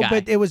franchise guy. guy. No,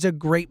 but it was a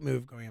great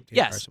move going up to.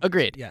 Yes,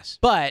 agreed. Yes,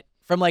 but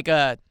from like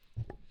a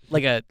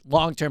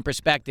long-term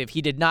perspective,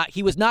 he did not.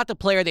 He was not the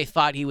player they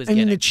thought he was. I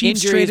mean, the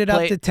Chiefs traded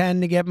up to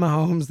 10 to get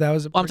Mahomes. That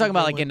was. I'm talking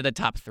about like into the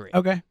top 3.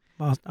 Okay.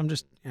 Well, I'm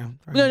just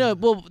No.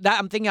 Well,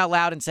 I'm thinking out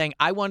loud and saying,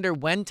 I wonder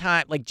when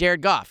time like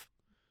Jared Goff.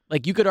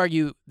 Like, you could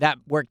argue that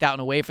worked out in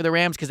a way for the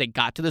Rams because they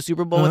got to the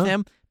Super Bowl with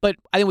him. But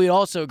I think we'd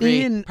also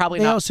agree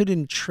they also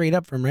didn't trade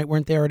up for him, right?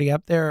 Weren't they already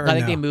up there? I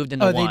think they moved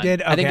into 1. Oh, they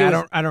did? Okay, I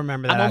don't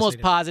remember that. I'm almost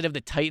positive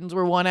the Titans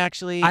were 1,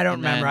 actually. I don't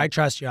remember. I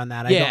trust you on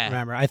that. I don't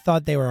remember. I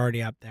thought they were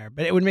already up there.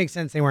 But it would make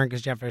sense they weren't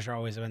because Jeff Fisher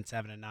always went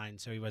 7 and 9,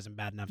 so he wasn't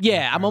bad enough.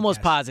 I'm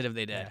almost positive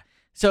they did. Yeah.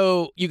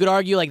 So you could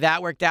argue like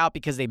that worked out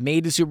because they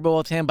made the Super Bowl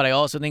with him, but I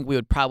also think we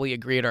would probably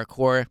agree at our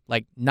core,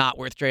 like, not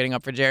worth trading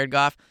up for Jared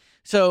Goff.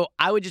 So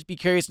I would just be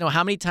curious to know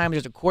how many times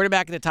there's a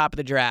quarterback at the top of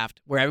the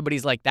draft where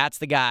everybody's like, that's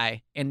the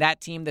guy, and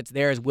that team that's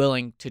there is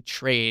willing to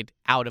trade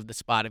out of the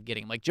spot of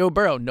getting him. Like Joe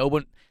Burrow,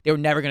 they were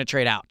never going to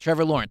trade out.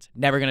 Trevor Lawrence,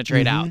 never going to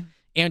trade out.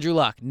 Andrew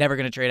Luck, never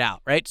going to trade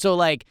out, right? So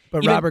like,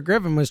 but Robert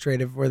Griffin was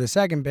traded for the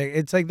second pick.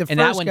 It's like the first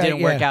and that one guy,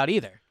 didn't work out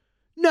either.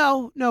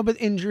 No,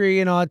 but injury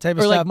and all that type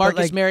of stuff. Or stuff. like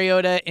Marcus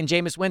Mariota and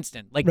Jameis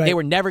Winston. Like they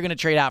were never going to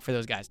trade out for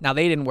those guys. Now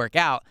they didn't work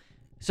out.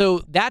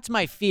 So that's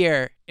my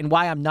fear, and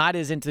why I'm not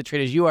as into the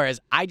trade as you are, is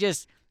I don't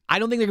think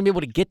they're going to be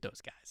able to get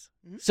those guys.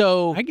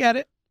 So I get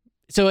it.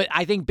 So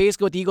I think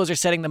basically what the Eagles are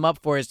setting them up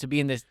for is to be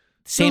in this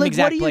So, same like,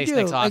 exact what do you place do?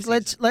 next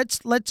Like, offseason.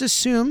 let's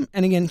assume,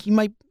 and again, he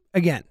might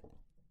again.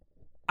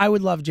 I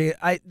would love Jay.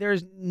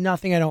 There's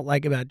nothing I don't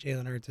like about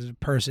Jalen Hurts as a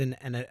person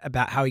and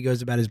about how he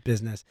goes about his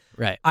business.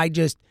 Right.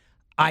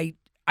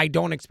 I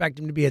don't expect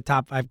him to be a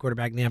top 5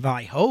 quarterback in the NFL.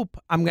 I hope.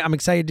 I'm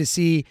excited to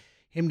see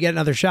him get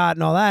another shot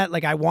and all that.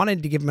 Like, I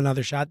wanted to give him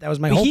another shot. That was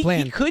my whole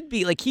plan. He could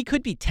be 10.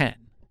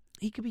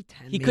 He could be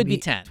 10. He could be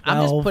 10. 12,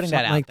 I'm just putting that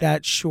something out like there.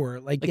 that. Sure.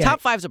 Like,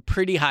 Top 5 is a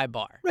pretty high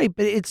bar. Right,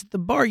 but it's the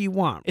bar you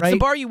want, It's right? the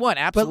bar you want,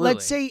 absolutely.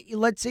 But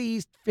let's say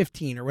he's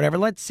 15 or whatever.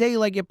 Let's say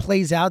like it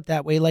plays out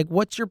that way. Like,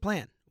 what's your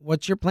plan?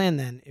 What's your plan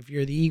then if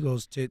you're the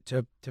Eagles to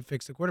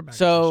fix the quarterback?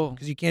 So-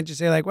 because you can't just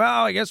say like,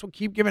 well, I guess we'll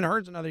keep giving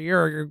Hurts another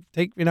year, or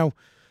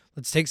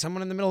let's take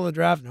someone in the middle of the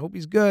draft and hope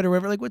he's good or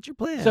whatever. Like, what's your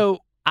plan? So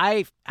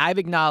I've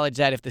acknowledged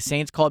that if the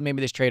Saints called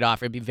maybe this trade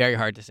offer, it'd be very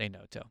hard to say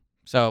no to.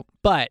 So,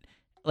 but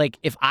like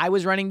if I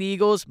was running the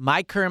Eagles,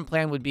 my current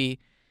plan would be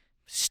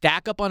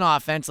stack up on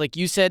offense. Like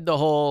you said, they're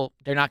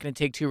not going to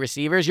take 2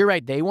 receivers. You're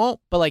right, they won't.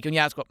 But like when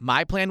you ask what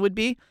my plan would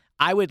be,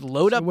 I would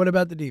load up. What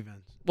about the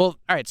defense? Well,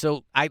 all right.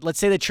 So let's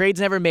say the trade's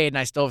never made and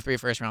I still have 3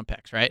 first-round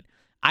picks, right?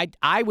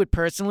 I would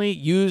personally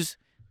use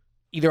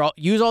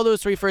all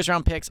those 3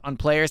 first-round picks on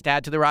players to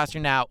add to the roster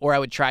now, or I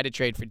would try to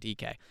trade for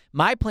DK.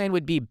 My plan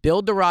would be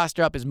build the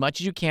roster up as much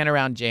as you can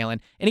around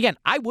Jalen. And again,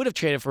 I would have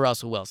traded for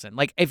Russell Wilson.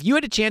 Like if you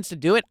had a chance to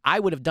do it, I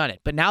would have done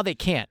it. But now they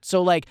can't.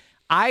 So like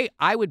I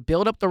would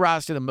build up the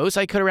roster the most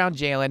I could around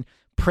Jalen,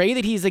 pray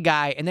that he's the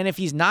guy, and then if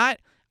he's not,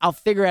 I'll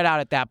figure it out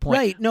at that point.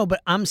 Right. No,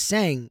 but I'm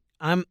saying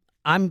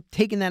I'm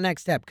taking that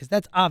next step because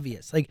that's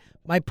obvious. Like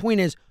my point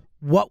is,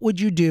 what would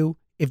you do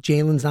if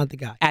Jalen's not the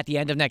guy? At the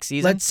end of next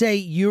season? Let's say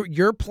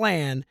your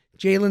plan,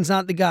 Jalen's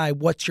not the guy.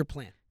 What's your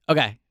plan?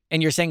 Okay.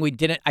 And you're saying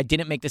I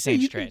didn't make the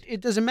Saints trade. It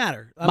doesn't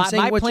matter. I'm My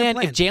saying, what's plan, your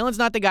plan? if Jalen's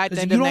not the guy at the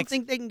Because end you of don't next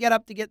think they can get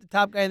up to get the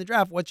top guy in the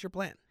draft. What's your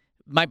plan?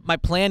 My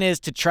plan is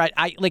to try.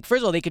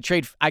 First of all,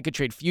 I could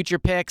trade future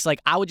picks.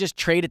 Like I would just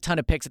trade a ton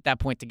of picks at that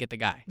point to get the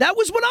guy. That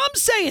was what I'm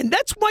saying.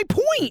 That's my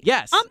point.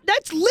 Yes.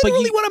 That's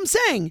literally what I'm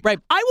saying. Right.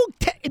 I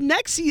will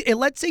next season.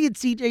 Let's say it's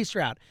C.J.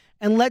 Stroud,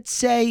 and let's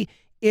say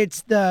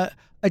it's a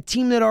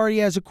team that already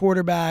has a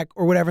quarterback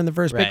or whatever in the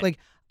first pick. Right. Like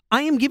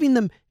I am giving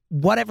them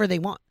whatever they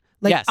want.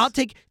 Like Yes. I'll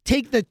take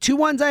the 2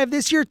 ones I have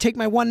this year, take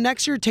my 1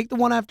 next year, take the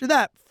 1 after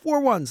that.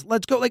 4 ones.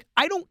 Let's go. Like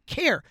I don't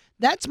care.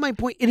 That's my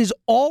point. It is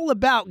all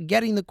about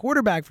getting the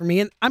quarterback for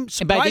me, and I'm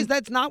surprised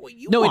that's not what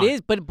you want. No, it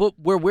is. But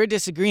where we're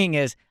disagreeing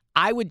is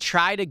I would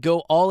try to go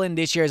all in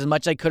this year as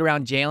much as I could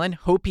around Jalen,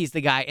 hope he's the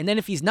guy, and then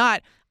if he's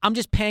not, I'm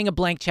just paying a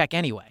blank check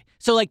anyway.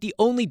 So like the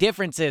only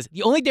difference in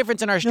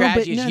our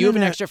strategy is you have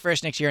an extra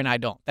first next year and I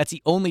don't. That's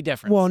the only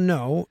difference. Well,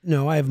 no,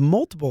 I have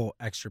multiple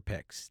extra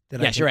picks.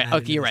 Yes, you're right.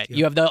 Okay, you're right. Deal.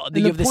 You have the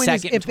point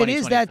second. Is, if it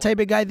is that type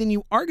of guy, then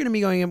you are going to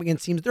be going up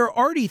against teams. There are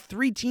already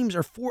 3 teams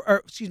or 4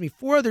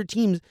 other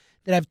teams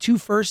that have 2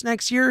 firsts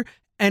next year,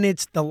 and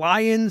it's the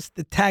Lions,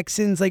 the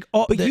Texans, like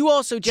all. But you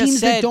also just teams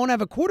said that don't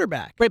have a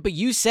quarterback. Right, but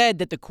you said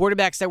that the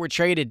quarterbacks that were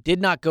traded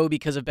did not go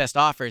because of best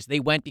offers. They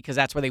went because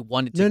that's where they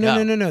wanted to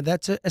go. No.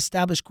 That's an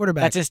established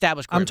quarterback. That's an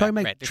established I'm quarterback. talking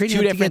about right. There's trading two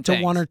up to different get to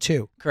things. 1 or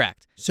 2.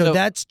 Correct. So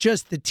that's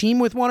just the team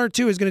with 1 or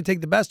 2 is going to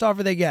take the best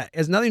offer they get. It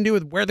has nothing to do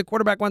with where the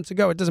quarterback wants to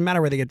go. It doesn't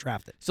matter where they get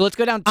drafted. So let's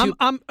go down to.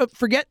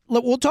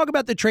 We'll talk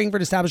about the trading for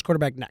an established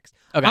quarterback next.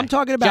 Okay. I'm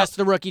talking about just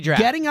the rookie draft.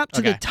 Getting up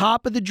to the Okay.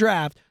 top of the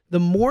draft. The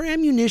more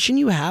ammunition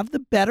you have, the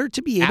better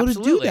to be able to do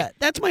Absolutely. that.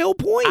 That's my whole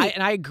point.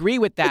 I agree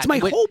with that. That's my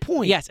whole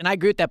point. Yes, and I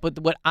agree with that. But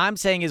what I'm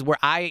saying is where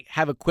I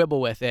have a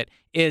quibble with it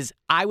is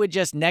I would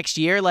just next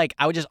year,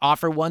 I would just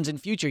offer 1s in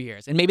future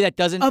years. And maybe that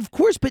doesn't. Of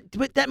course, but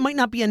that might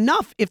not be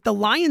enough. If the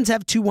Lions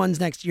have 2 1s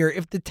next year,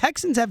 if the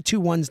Texans have 2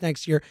 1s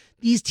next year,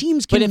 these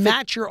teams can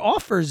match your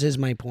offers, is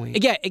my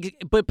point. Yeah,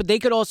 but they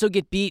could also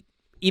get beat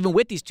even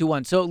with these 2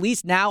 1s. So at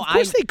least now Of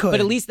course they could.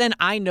 But at least then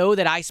I know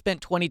that I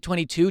spent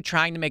 2022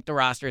 trying to make the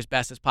roster as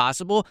best as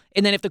possible.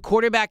 And then if the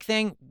quarterback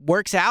thing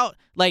works out,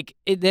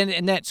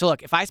 so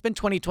look, if I spend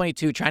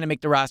 2022 trying to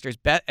make the roster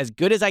as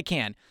good as I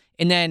can,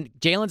 and then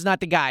Jalen's not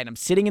the guy, and I'm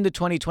sitting in the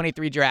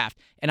 2023 draft,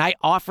 and I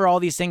offer all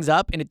these things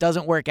up, and it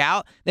doesn't work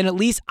out, then at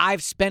least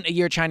I've spent a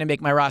year trying to make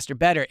my roster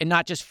better and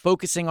not just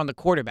focusing on the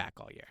quarterback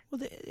all year.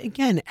 Well,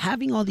 again,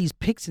 having all these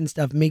picks and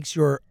stuff makes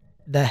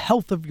the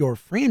health of your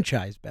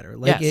franchise better.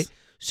 Yes.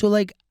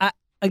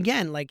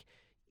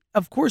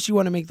 Of course you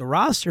want to make the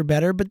roster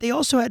better, but they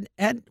also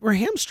were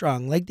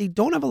hamstrung. Like they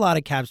don't have a lot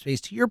of cap space.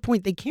 To your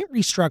point, they can't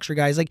restructure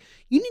guys. Like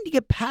you need to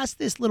get past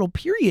this little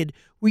period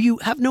where you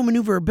have no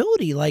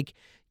maneuverability. Like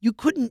you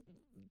couldn't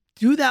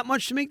do that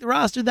much to make the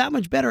roster that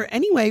much better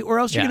anyway, or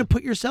else you're going to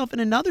put yourself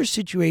in another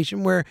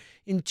situation where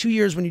in 2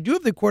 years when you do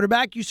have the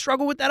quarterback, you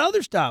struggle with that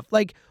other stuff.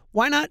 Like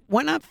why not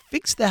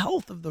fix the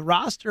health of the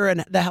roster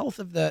and the health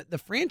of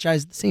the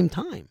franchise at the same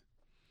time?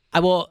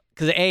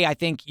 Because I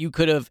think you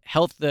could have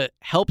helped the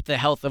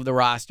health of the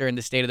roster and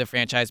the state of the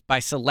franchise by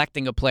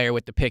selecting a player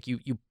with the pick you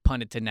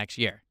punted to next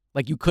year.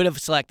 Like you could have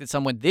selected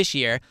someone this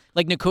year,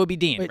 like Nakobe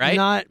Dean, right?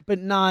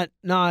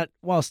 Not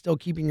while still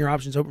keeping your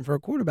options open for a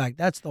quarterback.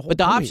 That's the whole But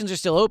the point. options are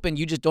still open.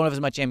 You just don't have as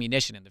much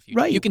ammunition in the future.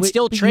 Right, You can but-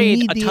 still but you trade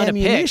need a the ton of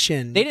picks.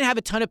 ammunition. They didn't have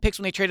a ton of picks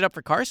when they traded up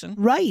for Carson.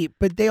 Right,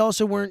 but they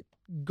also weren't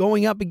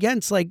going up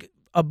against like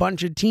a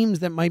bunch of teams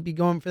that might be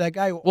going for that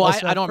guy. Well,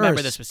 I don't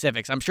remember the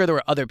specifics. I'm sure there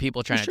were other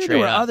people trying to trade there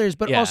were up. others,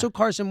 but Yeah. also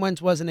Carson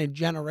Wentz wasn't a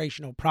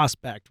generational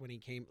prospect when he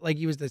came. Like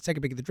he was the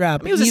second pick of the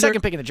draft. I mean, he was the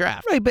second pick in the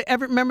draft. Right, but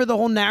remember the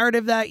whole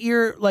narrative that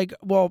year? Like,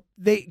 well,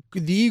 the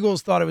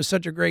Eagles thought it was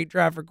such a great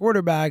draft for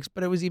quarterbacks,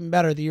 but it was even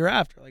better the year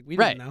after. Like we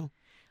didn't know.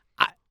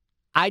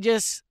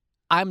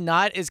 I'm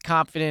not as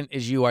confident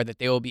as you are that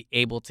they will be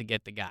able to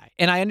get the guy.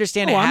 And I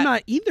understand No, it. I'm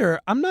not either.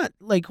 I'm not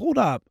like, hold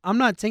up. I'm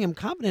not saying I'm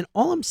confident.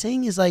 All I'm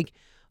saying is like,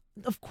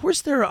 of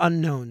course there are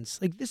unknowns.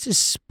 Like this is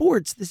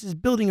sports. This is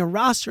building a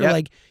roster. Yep.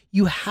 Like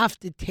you have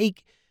to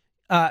take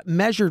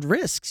measured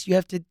risks. You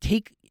have to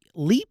take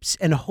leaps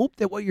and hope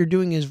that what you're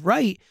doing is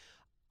right.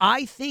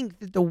 I think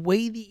that the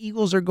way the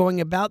Eagles are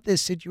going about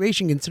this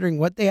situation, considering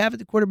what they have at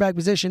the quarterback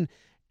position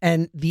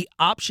and the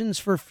options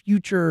for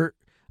future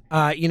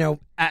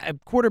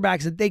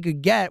quarterbacks that they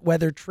could get,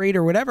 whether trade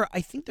or whatever,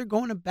 I think they're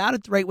going about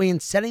it the right way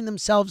and setting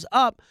themselves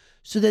up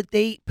so that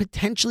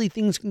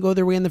things can go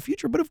their way in the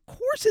future. But of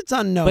course it's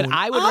unknown. But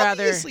I would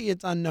Obviously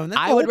it's unknown. That's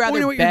I the would whole point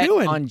rather of what bet you're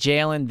doing. on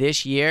Jalen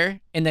this year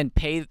and then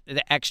pay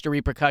the extra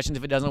repercussions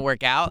if it doesn't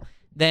work out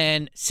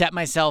than set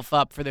myself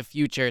up for the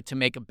future to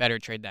make a better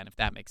trade then, if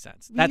that makes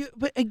sense.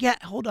 But again,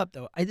 hold up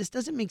though. This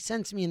doesn't make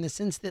sense to me in the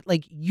sense that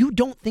like you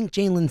don't think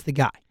Jalen's the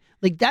guy.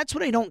 Like that's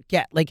what I don't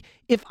get. Like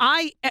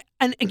I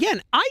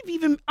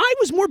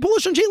was more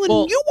bullish on Jalen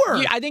than you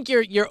were. I think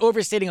you're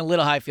overstating a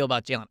little how I feel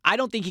about Jalen. I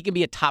don't think he can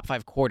be a top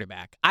 5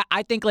 quarterback.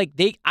 I think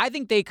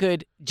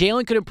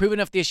Jalen could improve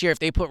enough this year if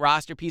they put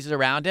roster pieces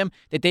around him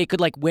that they could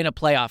like win a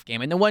playoff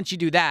game. And then once you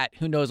do that,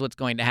 who knows what's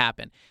going to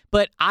happen.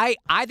 But I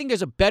think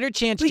there's a better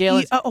chance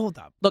Jalen. Hold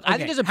up. Look, I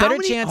think there's a better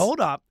chance. Hold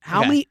up.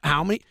 How many?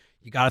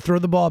 You got to throw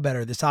the ball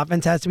better. This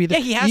offense has to be.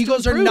 He has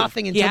Eagles to improve. are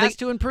nothing until he has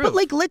to improve. But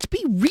like, let's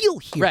be real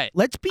here. Right.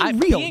 Let's be I'm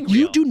real. being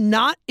You real. do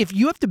not. If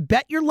you have to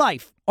bet your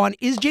life on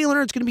is Jalen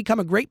Hurts going to become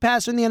a great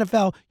passer in the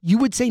NFL, you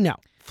would say no,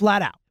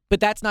 flat out. But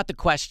that's not the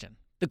question.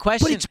 The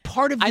question. But it's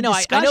part of the I know it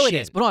is.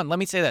 discussion. But hold on, let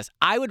me say this.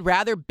 I would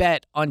rather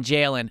bet on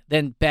Jalen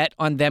than bet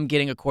on them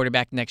getting a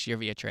quarterback next year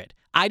via trade.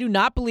 I do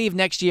not believe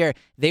next year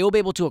they will be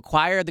able to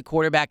acquire the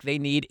quarterback they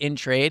need in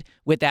trade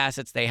with the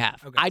assets they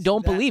have. Okay, I so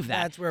don't believe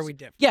that. That's where we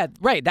differ. Yeah,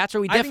 right. That's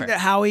where we differ. I think that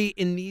Howie,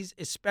 in these,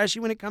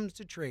 especially when it comes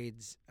to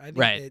trades, I think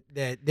Right.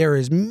 that there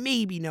is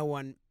maybe no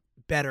one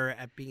better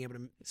at being able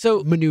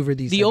to maneuver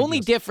these. The type of only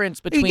deals. difference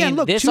between Again,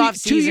 look, this two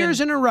offseason. 2 years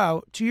in a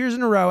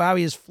row,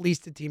 Howie has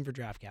fleeced the team for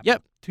draft capital.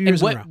 Yep. 2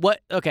 years and in a row. what?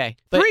 Okay.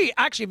 But 3,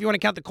 actually, if you want to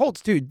count the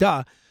Colts too,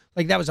 duh.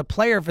 Like that was a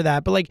player for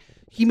that, but like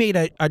he made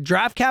a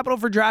draft capital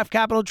for draft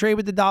capital trade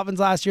with the Dolphins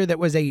last year that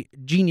was a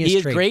genius he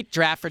is trade. great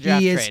draft for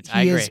draft trades.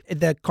 I agree.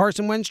 The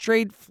Carson Wentz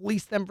trade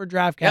fleeced them for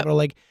draft capital.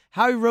 Like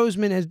Howie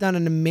Roseman has done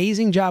an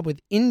amazing job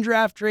with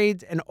in-draft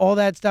trades and all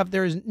that stuff.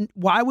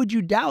 Why would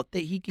you doubt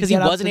that he could? Because he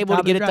wasn't able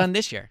to get it done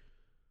this year.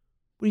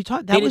 What are you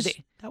talking? That was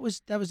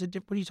a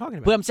different. What are you talking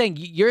about? But I'm saying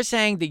you're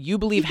saying that you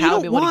believe They Howie don't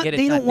will be able to want- get it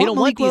they done. don't want these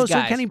Malik Willis or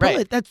guys. Kenny Right.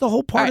 Pickett. That's the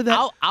whole part All of that.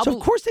 right, I'll So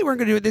of course they weren't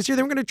going to do it this year.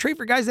 They were going to trade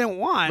for guys they don't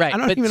want. Right, I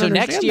don't but even so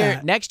understand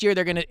that. next year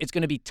it's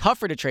going to be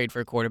tougher to trade for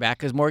a quarterback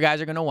because more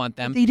guys are going to want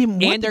them. They didn't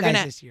want and the they're guys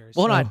gonna, this year,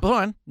 Hold so-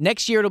 on.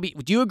 Next year do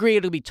you agree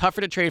it'll be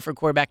tougher to trade for a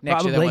quarterback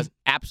next year than Probably.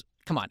 it was?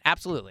 Come on,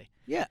 absolutely.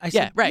 Yeah, I Yeah,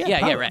 said, right. Yeah,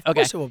 probably. right. Of Okay.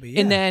 course it will be.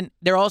 Yeah. And then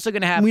they're also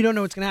going to have we don't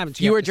know what's going to happen.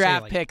 so you fewer have to say,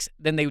 draft like, picks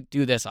than they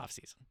do this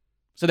offseason.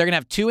 So they're going to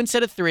have 2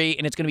 instead of 3,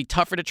 and it's going to be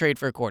tougher to trade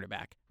for a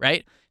quarterback,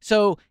 right?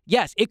 So,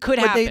 yes, it could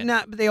happen.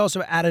 But they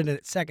also added a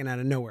second out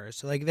of nowhere.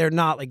 So like they're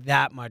not like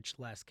that much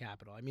less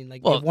capital. I mean,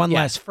 like Well, they have one yeah.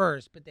 less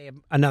first, but they have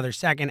another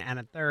second and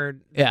a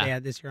third that Yeah. they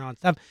had this year on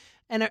stuff.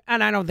 And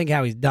I don't think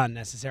Howie's done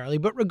necessarily.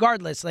 But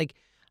regardless, like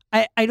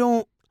I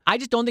don't. I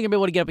just don't think I'm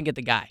able to get up and get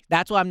the guy.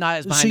 That's why I'm not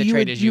as behind So the you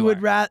trade would as you would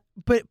are. rather,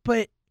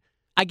 but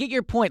I get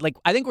your point. Like,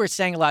 I think we're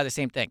saying a lot of the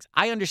same things.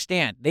 I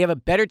understand they have a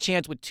better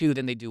chance with 2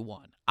 than they do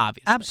 1,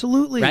 obviously.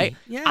 absolutely, Right?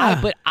 Yeah.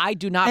 But I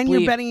do not and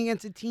believe. you're betting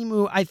against a team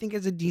who I think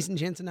has a decent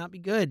chance to not be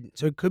good.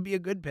 So it could be a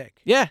good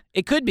pick. Yeah,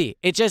 it could be.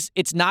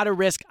 It's not a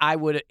risk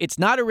it's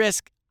not a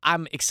risk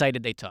I'm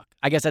excited they took.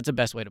 I guess that's the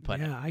best way to put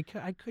it. Yeah,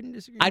 I couldn't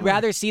disagree. I'd more.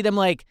 rather see them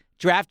like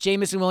draft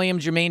Jamison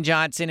Williams, Jermaine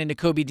Johnson, and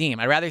Nakobe Dean.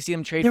 I'd rather see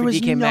them trade There for was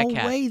DK no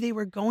Metcalf. way they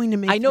were going to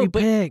make I know, 3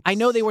 but picks. I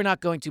know they were not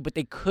going to, but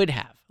they could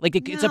have. Like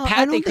it's a No, I path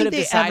don't they could have think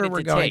they decided ever were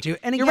to going take.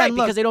 to. And You're again, right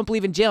look- because they don't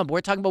believe in Jalen. But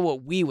we're talking about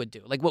what we would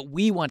do, like what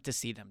we want to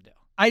see them do.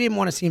 I didn't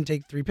want to see him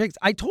take 3 picks.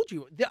 I told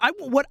you.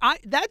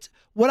 That's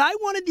what I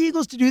wanted the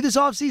Eagles to do this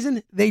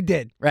offseason. They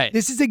did. Right.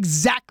 This is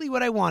exactly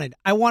what I wanted.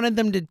 I wanted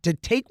them to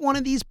take one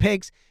of these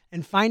picks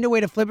and find a way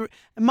to flip it.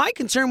 And my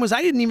concern was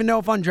I didn't even know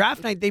if on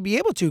draft night they'd be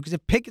able to, because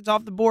if Pickett's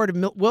off the board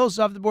and Willis is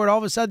off the board, all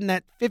of a sudden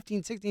that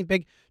 15, 16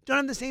 pick don't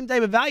have the same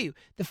type of value.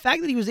 The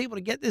fact that he was able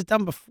to get this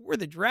done before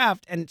the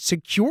draft and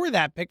secure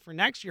that pick for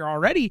next year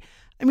already,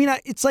 I mean,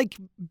 it's like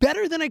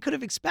better than I could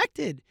have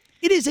expected.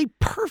 It is a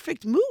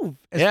perfect move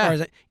as far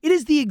as it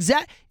is the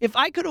exact. If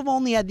I could have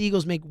only had the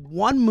Eagles make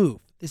one move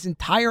this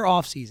entire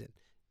offseason,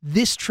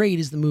 this trade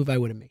is the move I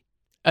would have made.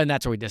 And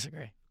that's where we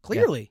disagree.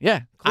 Clearly.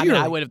 Yeah. Clearly.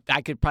 I mean,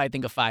 I could probably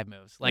think of 5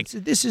 moves. Like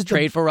this is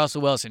trade for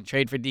Russell Wilson,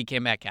 trade for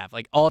DK Metcalf,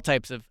 like all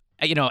types of,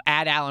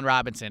 add Allen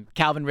Robinson,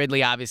 Calvin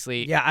Ridley,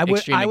 obviously. Yeah,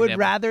 I would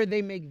rather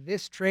they make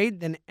this trade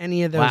than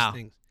any of those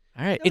things.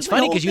 All right. That It's was my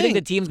funny whole because you think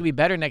thing. the team's going to be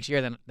better next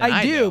year than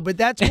I do, but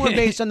that's more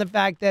based on the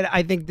fact that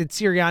I think that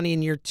Sirianni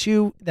in year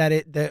 2,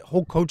 the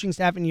whole coaching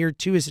staff in year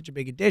 2 is such a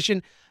big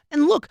addition.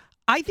 And look,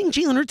 I think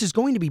Jalen Hurts is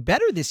going to be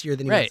better this year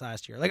than he was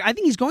last year. Like, I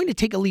think he's going to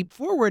take a leap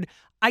forward.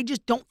 I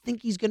just don't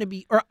think he's going to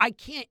be, or I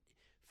can't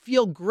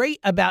feel great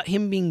about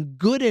him being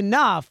good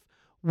enough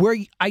where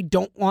I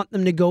don't want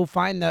them to go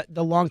find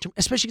the long-term,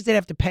 especially because they'd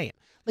have to pay him.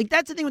 Like,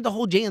 that's the thing with the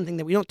whole Jalen thing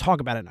that we don't talk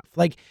about enough.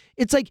 Like,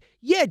 it's like,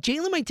 yeah,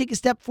 Jalen might take a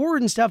step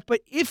forward and stuff,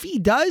 but if he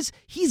does,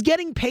 he's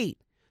getting paid.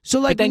 So,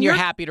 like, but then you're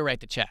happy to write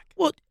the check.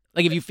 Well,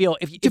 like if you feel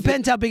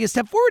depends how big a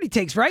step forward he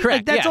takes, right? Correct,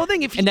 Like that's the whole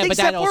thing. If he takes a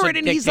step forward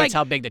and he's like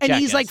how big the and check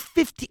he's is. like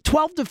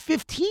 12 to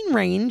 15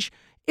 range,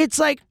 it's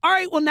like, all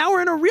right, well now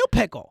we're in a real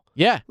pickle.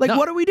 Yeah. Like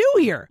what do we do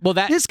here? Well,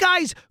 this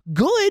guy's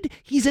good.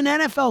 He's an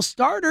NFL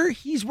starter.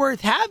 He's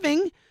worth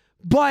having,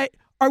 but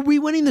are we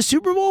winning the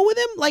Super Bowl with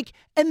him? Like,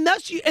 and then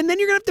you're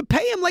gonna have to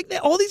pay him. Like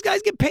all these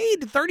guys get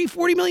paid 30,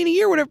 40 million a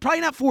year, whatever.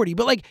 Probably not 40,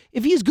 but like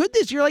if he's good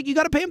this year, like you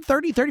got to pay him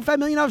 30, 35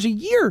 million dollars a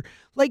year.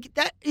 Like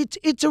that,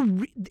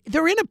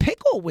 they're in a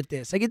pickle with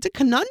this. Like it's a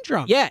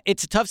conundrum. Yeah,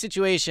 it's a tough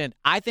situation.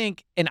 I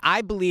think, and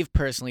I believe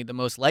personally, the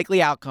most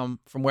likely outcome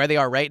from where they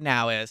are right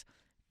now is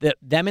that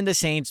them and the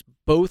Saints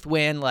both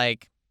win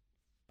like,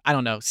 I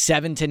don't know,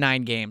 7 to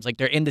 9 games. Like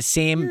they're in the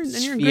same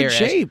Then you're in sphere. good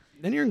shape.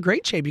 Then you're in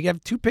great shape. You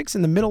have 2 picks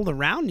in the middle of the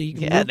round. You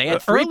can Yeah, move they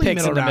had 3 early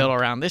picks in the round. middle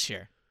round this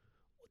year.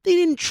 They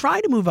didn't try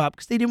to move up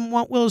because they didn't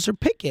want Willis or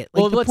Pickett.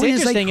 Like, Well, the what's point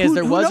interesting is, is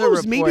there was a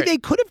knows? Maybe report- they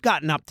could have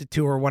gotten up to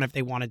 2 or 1 if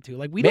they wanted to.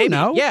 Like we Maybe,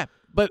 don't know. yeah.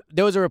 But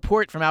there was a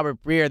report from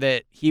Albert Breer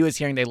that he was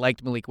hearing they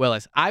liked Malik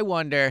Willis. I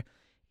wonder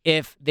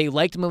if they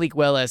liked Malik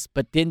Willis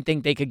but didn't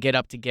think they could get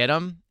up to get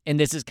him. And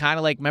this is kind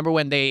of like, remember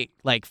when they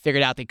like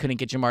figured out they couldn't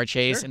get Jamar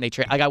Chase and they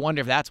I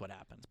wonder if that's what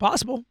happened. It's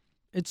possible.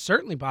 It's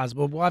certainly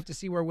possible. We'll have to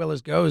see where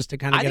Willis goes to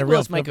kind of I get think a real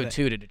Willis might feel go of it.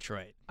 2 to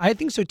Detroit. I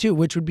think so too,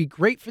 which would be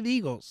great for the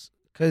Eagles.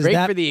 Great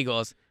for the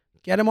Eagles.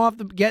 Get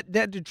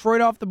that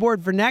Detroit off the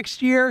board for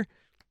next year.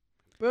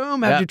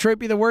 Boom. Have Detroit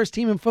be the worst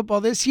team in football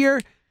this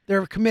year.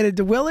 They're committed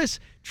to Willis.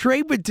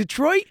 Trade with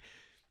Detroit.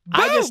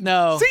 Boom. I just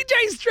know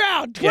CJ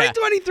Stroud,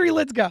 2023.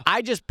 Let's go.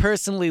 I just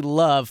personally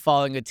love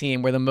following a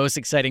team where the most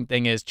exciting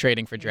thing is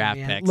trading for draft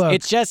picks. Look,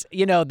 it's just,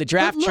 the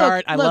draft Look,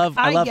 chart. I love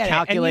get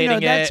calculating it.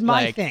 And, that's it.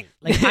 my like, thing.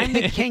 Like I'm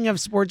the king of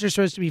sports are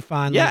supposed to be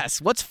fun.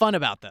 Yes. What's fun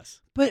about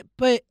this? But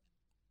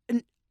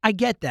and I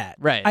get that.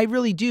 Right. I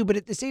really do. But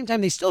at the same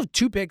time, they still have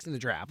 2 picks in the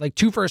draft, like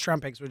 2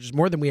 first-round picks, which is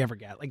more than we ever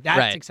get. Like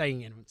that's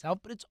exciting in itself.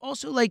 But it's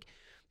also like,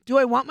 do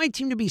I want my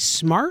team to be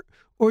smart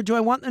or do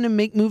I want them to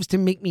make moves to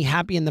make me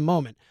happy in the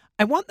moment?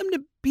 I want them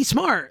to be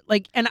smart.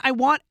 Like, and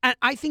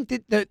I think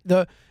that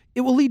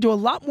it will lead to a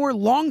lot more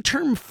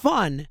long-term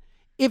fun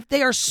if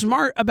they are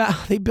smart about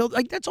how they build.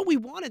 Like, that's all we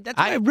wanted. That's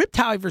why I ripped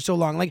Howie for so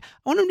long. Like,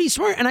 I want them to be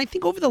smart. And I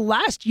think over the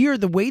last year,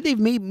 the way they've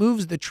made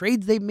moves, the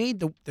trades they've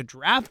made, the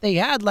draft they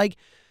had, like,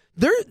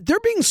 they're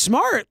being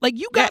smart. Like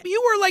you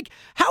were like,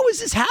 how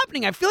is this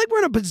happening? I feel like we're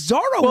in a bizarro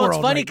world. Well, it's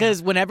funny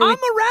because whenever I'm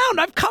around,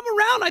 I've come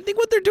around. I think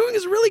what they're doing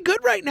is really good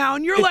right now,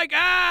 and you're like,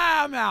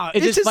 I'm out.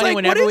 It's just funny like,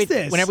 whenever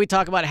whenever we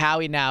talk about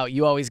Howie now,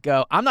 you always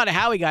go, I'm not a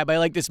Howie guy, but I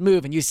like this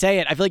move, and you say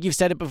it. I feel like you've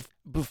said it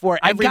before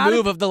every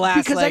move of the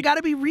last. Because I got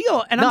to be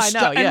real, and I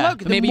know. Yeah, and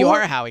look, maybe you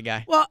are a Howie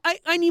guy. Well,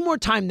 I need more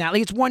time than that.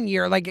 Like it's 1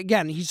 year. Like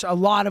again, he's a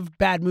lot of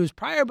bad moves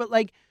prior, but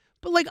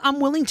I'm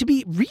willing to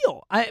be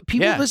real.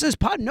 People who listen to this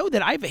pod know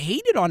that I've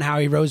hated on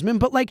Howie Roseman,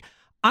 but like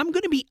I'm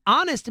going to be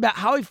honest about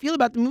how I feel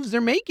about the moves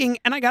they're making,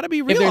 and I got to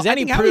be real. I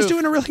think Howie's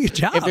doing a really good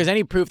job. If there's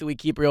any proof that we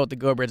keep real with the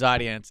Go Birds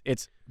audience,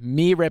 it's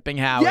me ripping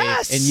Howie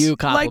and you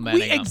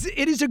complimenting him.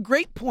 It is a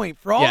great point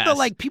for all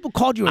the people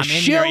called you a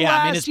shill I'm in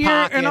last his year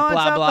pocket, and all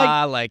that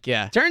blah stuff.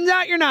 blah. Turns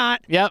out you're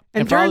not. Yep.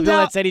 And for all the people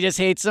that said he just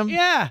hates him.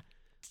 Yeah.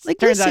 Like,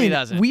 turns out he listen,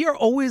 doesn't. we are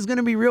always going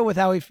to be real with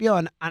how we feel,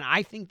 and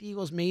I think the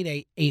Eagles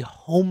made a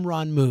home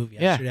run move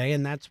yesterday,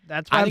 and that's why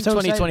I I'm think so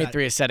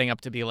 2023 is setting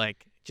up to be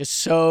like just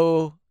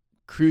so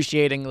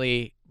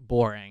cruciatingly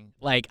boring.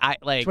 Like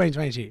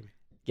 2022.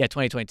 Yeah,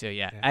 2022.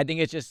 Yeah. I think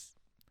it's just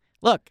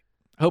look.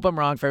 I hope I'm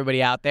wrong for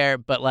everybody out there,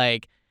 but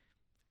like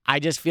I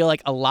just feel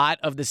like a lot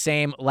of the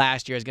same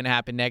last year is going to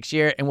happen next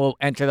year, and we'll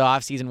enter the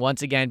offseason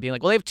once again being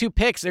like, well, they have 2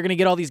 picks. They're going to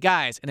get all these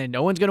guys, and then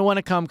no one's going to want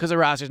to come because the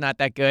roster's not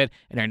that good,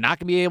 and they're not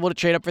going to be able to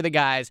trade up for the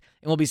guys,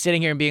 and we'll be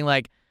sitting here and being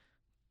like,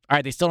 All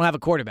right, they still don't have a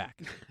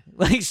quarterback.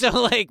 What?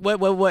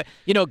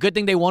 Good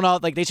thing they won all.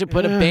 Like, they should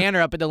put a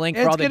banner up at the link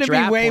for all the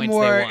draft points they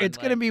won. It's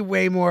going to be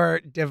way more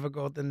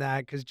difficult than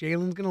that because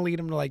Jalen's going to lead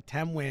them to like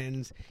 10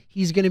 wins.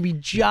 He's going to be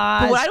just.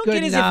 But what I don't good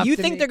get is if you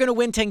think they're going to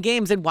win 10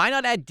 games, then why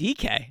not add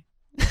DK?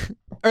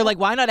 Or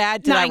why not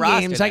add to 9 that roster?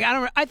 games? Like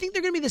I think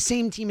they're going to be the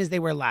same team as they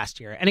were last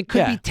year, and it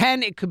could be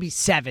 10, it could be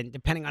 7,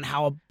 depending on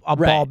how a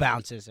ball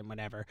bounces and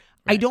whatever.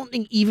 Right. I don't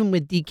think even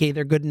with DK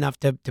they're good enough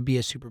to be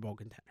a Super Bowl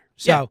contender.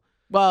 So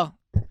well.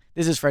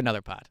 This is for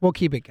another pod. We'll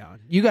keep it going.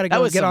 You got to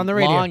go get on the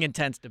radio. That was long,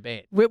 intense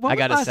debate. When was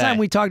the last time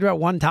we talked about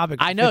one topic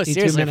for I know, 52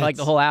 seriously, minutes? for like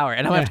the whole hour.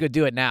 And I'm going to have to go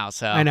do it now.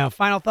 So I know.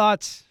 Final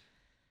thoughts?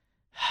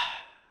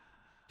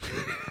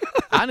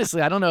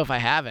 Honestly, I don't know if I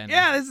haven't.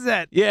 Yeah, this is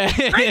it.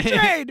 Yeah. Great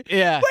trade.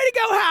 Yeah. Way to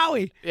go,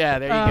 Howie. Yeah,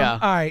 there you go.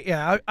 All right,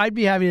 yeah. I'd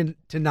be happy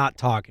to not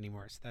talk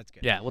anymore, so that's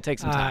good. Yeah, we'll take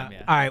some time.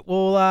 All right,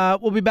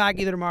 we'll be back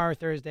either tomorrow or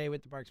Thursday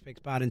with the Barks Fix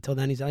Pod. Until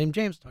then, he's Elliam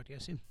James. Talk to you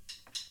guys soon.